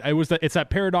 I'm fine. It's that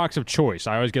paradox of choice.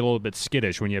 I always get a little bit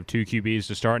skittish when you have two QBs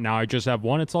to start. Now I just have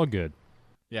one. It's all good.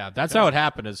 Yeah, that's how it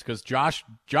happened, is because Josh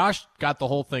got the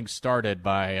whole thing started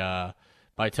by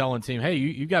telling team, hey,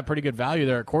 you got pretty good value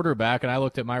there at quarterback, and I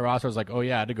looked at my roster, I was like, oh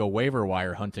yeah, I had to go waiver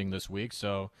wire hunting this week,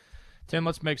 so Tim,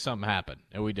 let's make something happen,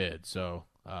 and we did. So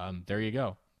there you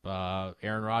go.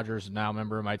 Aaron Rodgers is now a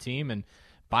member of my team, and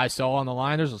buy sell on the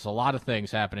line. There's just a lot of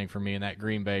things happening for me in that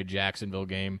Green Bay Jacksonville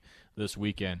game this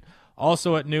weekend.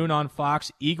 Also at noon on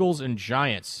Fox, Eagles and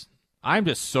Giants. I'm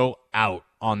just so out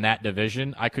on that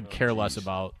division. I could care less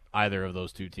about either of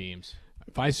those two teams.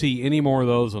 If I see any more of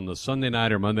those on the Sunday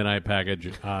night or Monday night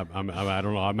package, I don't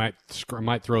know. I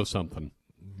might throw something.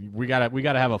 We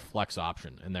gotta have a flex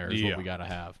option in there. Is what we gotta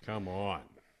have. Come on.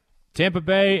 Tampa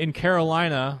Bay and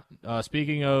Carolina.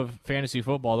 Speaking of fantasy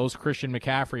football, those Christian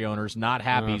McCaffrey owners not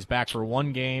happy. He's back for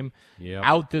one game. Yep.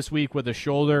 Out this week with a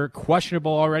shoulder,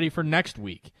 questionable already for next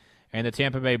week. And the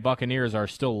Tampa Bay Buccaneers are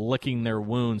still licking their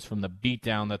wounds from the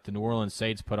beatdown that the New Orleans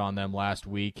Saints put on them last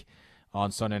week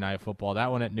on Sunday Night Football. That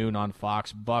one at noon on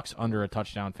Fox. Bucks under a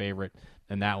touchdown favorite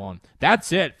in that one.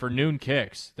 That's it for noon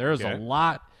kicks. There's a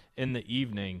lot in the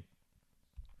evening.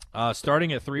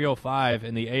 Starting at 3:05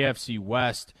 in the AFC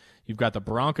West, you've got the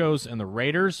Broncos and the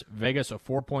Raiders. Vegas a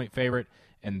 4-point favorite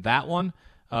in that one.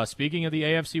 Speaking of the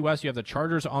AFC West, you have the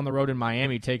Chargers on the road in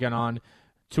Miami taking on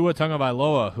Tua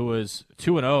Tagovailoa, who is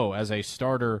 2-0 as a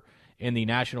starter in the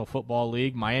National Football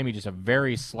League. Miami just a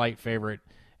very slight favorite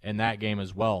in that game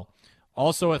as well.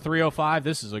 Also at 3:05,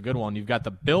 this is a good one. You've got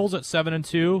the Bills at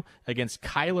 7-2 against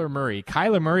Kyler Murray.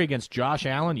 Kyler Murray against Josh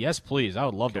Allen. Yes, please. I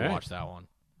would love to watch that one.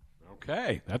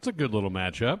 Okay, that's a good little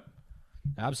matchup.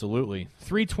 Absolutely.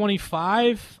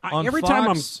 3:25 on every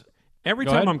Fox. Every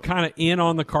time I'm kind of in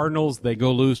on the Cardinals, they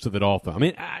go lose to the Dolphins. I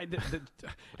mean,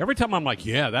 every time I'm like,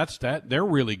 yeah, that's that. They're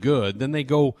really good. Then they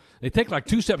take like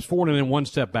 2 steps forward and then 1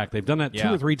 step back. They've done that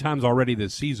 2 or 3 times already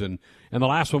this season, and the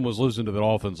last one was losing to the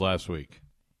Dolphins last week.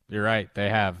 You're right. They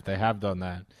have done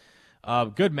that.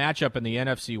 Good matchup in the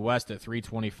NFC West at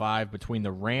 3:25 between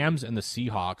the Rams and the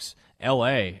Seahawks.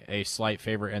 L.A., a slight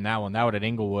favorite in that one. That one at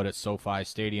Inglewood at SoFi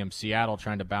Stadium. Seattle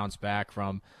trying to bounce back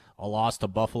from a loss to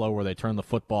Buffalo where they turned the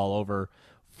football over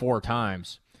 4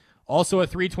 times. Also at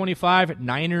 3:25,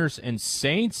 Niners and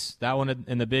Saints. That one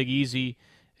in the Big Easy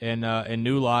in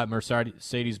New Lot,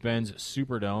 Mercedes-Benz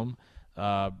Superdome.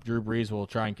 Drew Brees will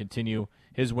try and continue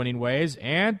his winning ways,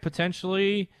 and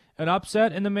potentially an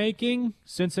upset in the making.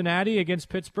 Cincinnati against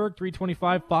Pittsburgh,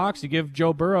 3:25 Fox. You give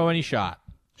Joe Burrow any shot.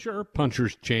 Sure,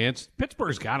 puncher's chance.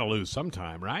 Pittsburgh's got to lose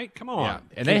sometime, right? Come on. Yeah.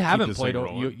 And they haven't played.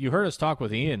 You heard us talk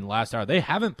with Ian last hour. They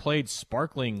haven't played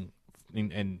sparkling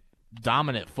and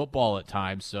dominant football at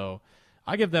times, so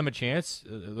I give them a chance.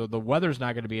 The weather's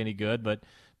not going to be any good, but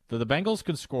the Bengals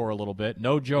can score a little bit.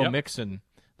 No Joe Mixon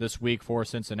this week for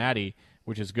Cincinnati,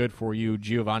 which is good for you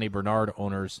Giovanni Bernard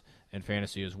owners in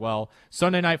fantasy as well.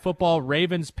 Sunday Night Football,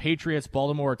 Ravens, Patriots,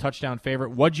 Baltimore, a touchdown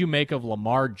favorite. What'd you make of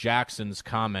Lamar Jackson's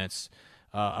comments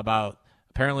about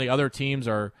apparently other teams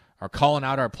are calling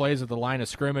out our plays at the line of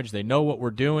scrimmage? They know what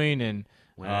we're doing, and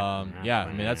yeah,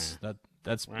 I mean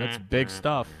that's big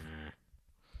stuff.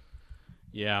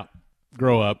 Yeah,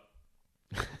 grow up.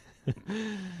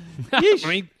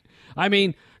 I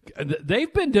mean,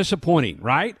 they've been disappointing,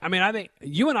 right? I mean, I think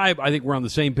you and I think we're on the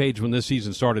same page when this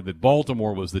season started that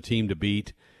Baltimore was the team to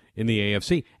beat in the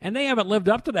AFC, and they haven't lived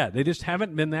up to that. They just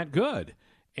haven't been that good.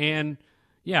 And,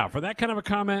 yeah, for that kind of a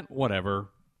comment, whatever,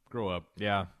 grow up.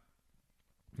 Yeah,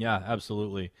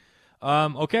 absolutely.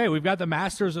 Okay, we've got the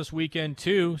Masters this weekend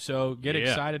too, so get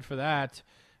excited for that.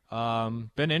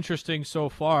 Been interesting so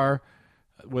far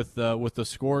with the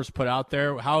scores put out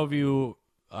there. How have you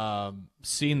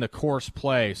seen the course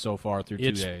play so far through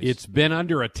 2 days? It's been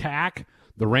under attack.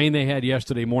 The rain they had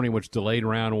yesterday morning, which delayed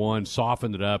round one,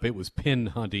 softened it up. It was pin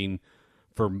hunting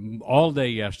for all day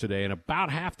yesterday and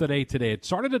about half the day today. It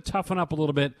started to toughen up a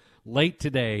little bit late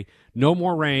today. No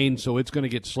more rain, so it's going to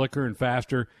get slicker and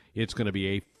faster. It's going to be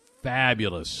a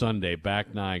fabulous Sunday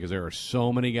back nine because there are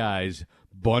so many guys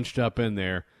bunched up in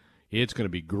there. It's going to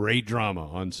be great drama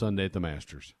on Sunday at the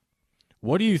Masters.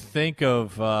 What do you think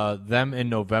of them in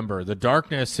November? The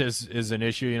darkness is an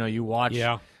issue. You know, you watch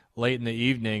late in the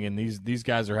evening, and these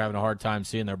guys are having a hard time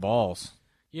seeing their balls.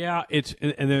 Yeah,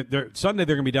 they're Sunday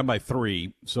they're going to be done by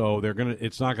 3, so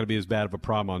it's not going to be as bad of a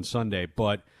problem on Sunday.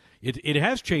 But it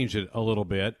has changed it a little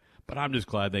bit. But I'm just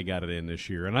glad they got it in this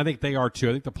year, and I think they are too.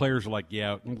 I think the players are like,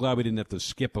 yeah, I'm glad we didn't have to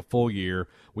skip a full year.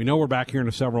 We know we're back here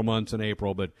in several months in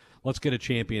April, but let's get a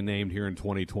champion named here in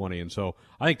 2020. And so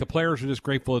I think the players are just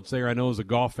grateful it's there. I know as a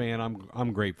golf fan,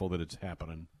 I'm grateful that it's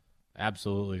happening.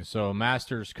 Absolutely. So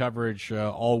Masters coverage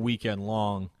all weekend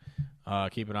long.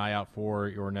 Keep an eye out for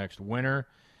your next winner.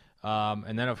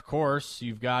 And then, of course,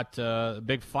 you've got a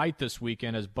big fight this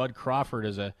weekend as Bud Crawford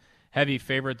is a heavy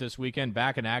favorite this weekend,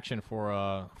 back in action for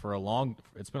a long.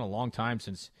 It's been a long time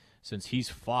since he's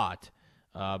fought,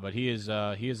 but he is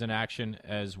in action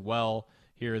as well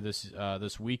here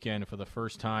this weekend for the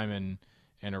first time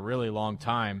in a really long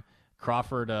time.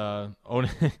 Crawford,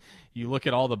 you look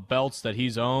at all the belts that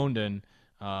he's owned and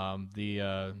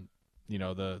the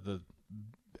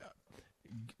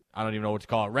I don't even know what to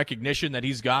call it, recognition that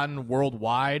he's gotten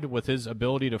worldwide with his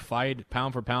ability to fight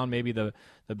pound for pound, maybe the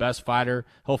best fighter.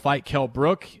 He'll fight Kell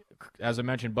Brook. As I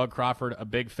mentioned, Bud Crawford, a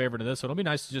big favorite of this, so it'll be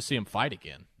nice to just see him fight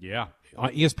again. Yeah.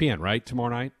 On ESPN, right, tomorrow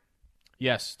night?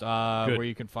 Yes, where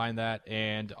you can find that.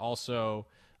 And also,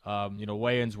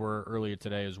 weigh-ins were earlier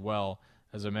today as well.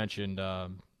 As I mentioned,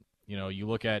 you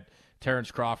look at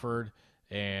Terrence Crawford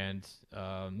and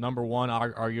number one,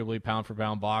 arguably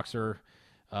pound-for-pound boxer.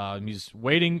 He's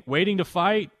waiting to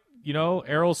fight.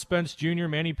 Errol Spence Jr.,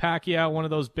 Manny Pacquiao, one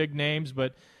of those big names.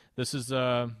 But this is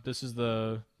the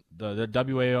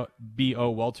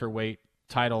WBO welterweight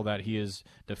title that he is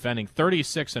defending.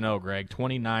 36-0, Greg,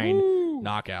 29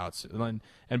 knockouts,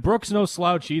 and Brooks no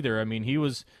slouch either. I mean,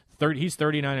 he's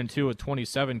 39-2 with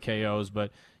 27 KOs.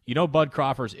 But Bud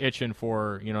Crawford's itching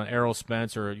for Errol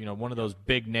Spence or one of those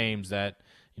big names that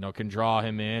can draw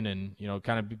him in and,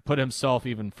 kind of put himself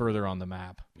even further on the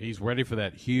map. He's ready for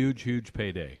that huge, huge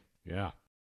payday. Yeah.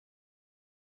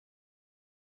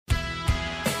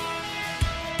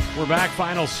 We're back.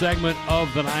 Final segment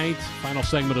of the night. Final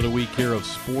segment of the week here of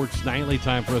Sports Nightly.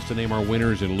 Time for us to name our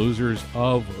winners and losers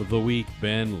of the week.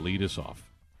 Ben, lead us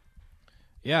off.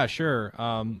 Yeah, sure.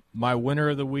 My winner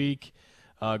of the week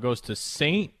goes to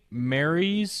St.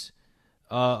 Mary's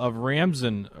of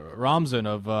Ramson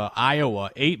of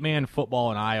Iowa, 8-man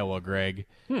football in Iowa, Greg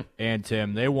and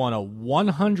Tim. They won a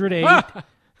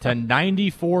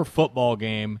 108-94 football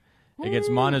game against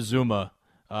Montezuma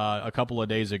a couple of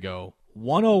days ago.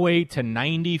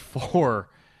 108-94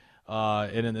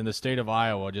 in the state of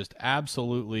Iowa. Just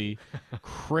absolutely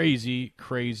crazy.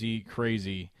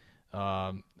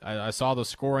 I saw the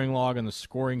scoring log and the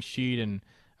scoring sheet, and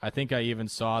I think I even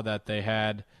saw that they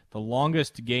had the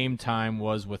longest game time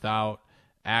was without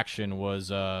action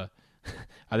was I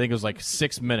think it was like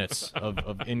 6 minutes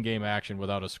of in-game action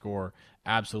without a score.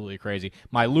 Absolutely crazy.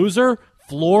 My loser,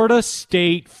 Florida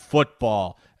State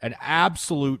football. An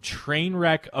absolute train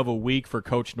wreck of a week for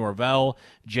Coach Norvell.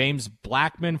 James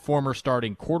Blackman, former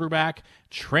starting quarterback,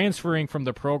 transferring from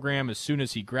the program as soon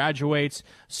as he graduates.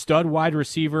 Stud wide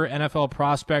receiver, NFL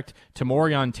prospect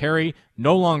Tamorion Terry,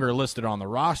 no longer listed on the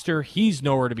roster. He's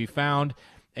nowhere to be found.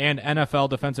 And NFL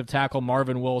defensive tackle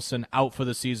Marvin Wilson out for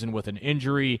the season with an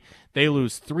injury. They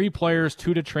lose 3 players,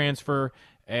 2 to transfer,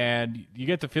 and you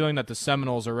get the feeling that the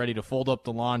Seminoles are ready to fold up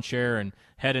the lawn chair and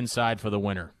head inside for the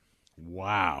winter.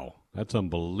 Wow. That's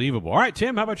unbelievable. All right,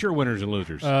 Tim, how about your winners and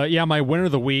losers? Yeah, my winner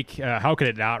of the week, how could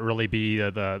it not really be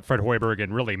the Fred Hoiberg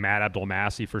and really Matt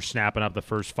Abdelmassih for snapping up the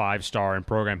first 5-star in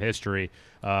program history?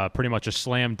 Pretty much a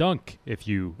slam dunk, if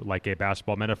you like a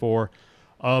basketball metaphor,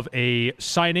 of a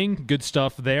signing. Good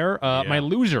stuff there. My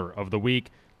loser of the week,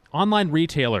 online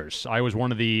retailers. I was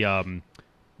one of the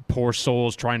poor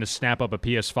souls trying to snap up a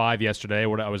PS5 yesterday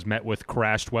where I was met with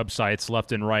crashed websites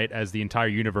left and right as the entire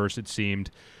universe, it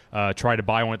seemed, tried to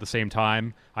buy one at the same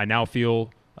time. I now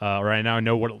feel, or I now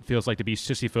know what it feels like to be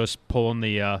Sisyphus pushing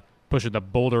the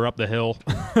boulder up the hill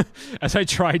as I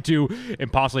tried to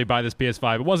impossibly buy this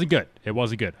PS5. It wasn't good. It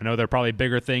wasn't good. I know there are probably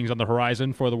bigger things on the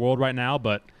horizon for the world right now,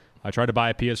 but I tried to buy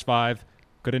a PS5,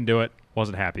 couldn't do it,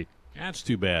 wasn't happy. That's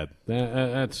too bad.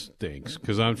 That stinks,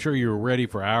 because I'm sure you were ready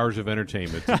for hours of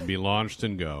entertainment to be launched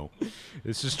and go.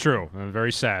 This is true. I'm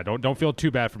very sad. Don't feel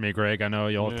too bad for me, Greg. I know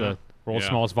you'll have to roll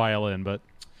smallest violin, but...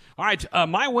 All right,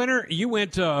 my winner, you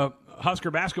went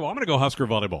Husker basketball. I'm going to go Husker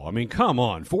volleyball. I mean, come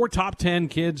on. 4 top 10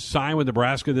 kids signed with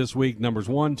Nebraska this week. Numbers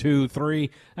 1, 2, 3.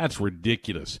 That's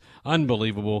ridiculous.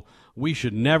 Unbelievable. We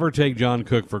should never take John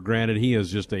Cook for granted. He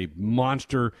is just a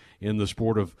monster in the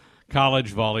sport of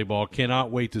college volleyball.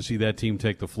 Cannot wait to see that team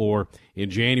take the floor in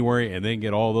January and then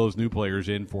get all those new players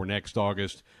in for next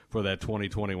August for that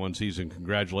 2021 season.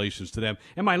 Congratulations to them.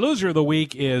 And my loser of the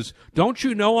week is, don't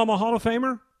you know I'm a Hall of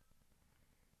Famer?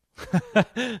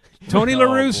 Tony La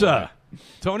Russa.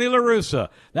 Tony La Russa.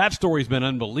 That story's been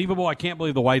unbelievable. I can't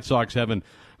believe the White Sox haven't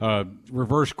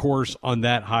reverse course on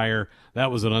that hire.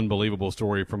 That was an unbelievable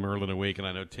story from early in the week, and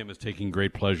I know Tim is taking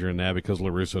great pleasure in that because La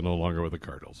Russa no longer with the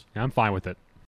Cardinals. I'm fine with it.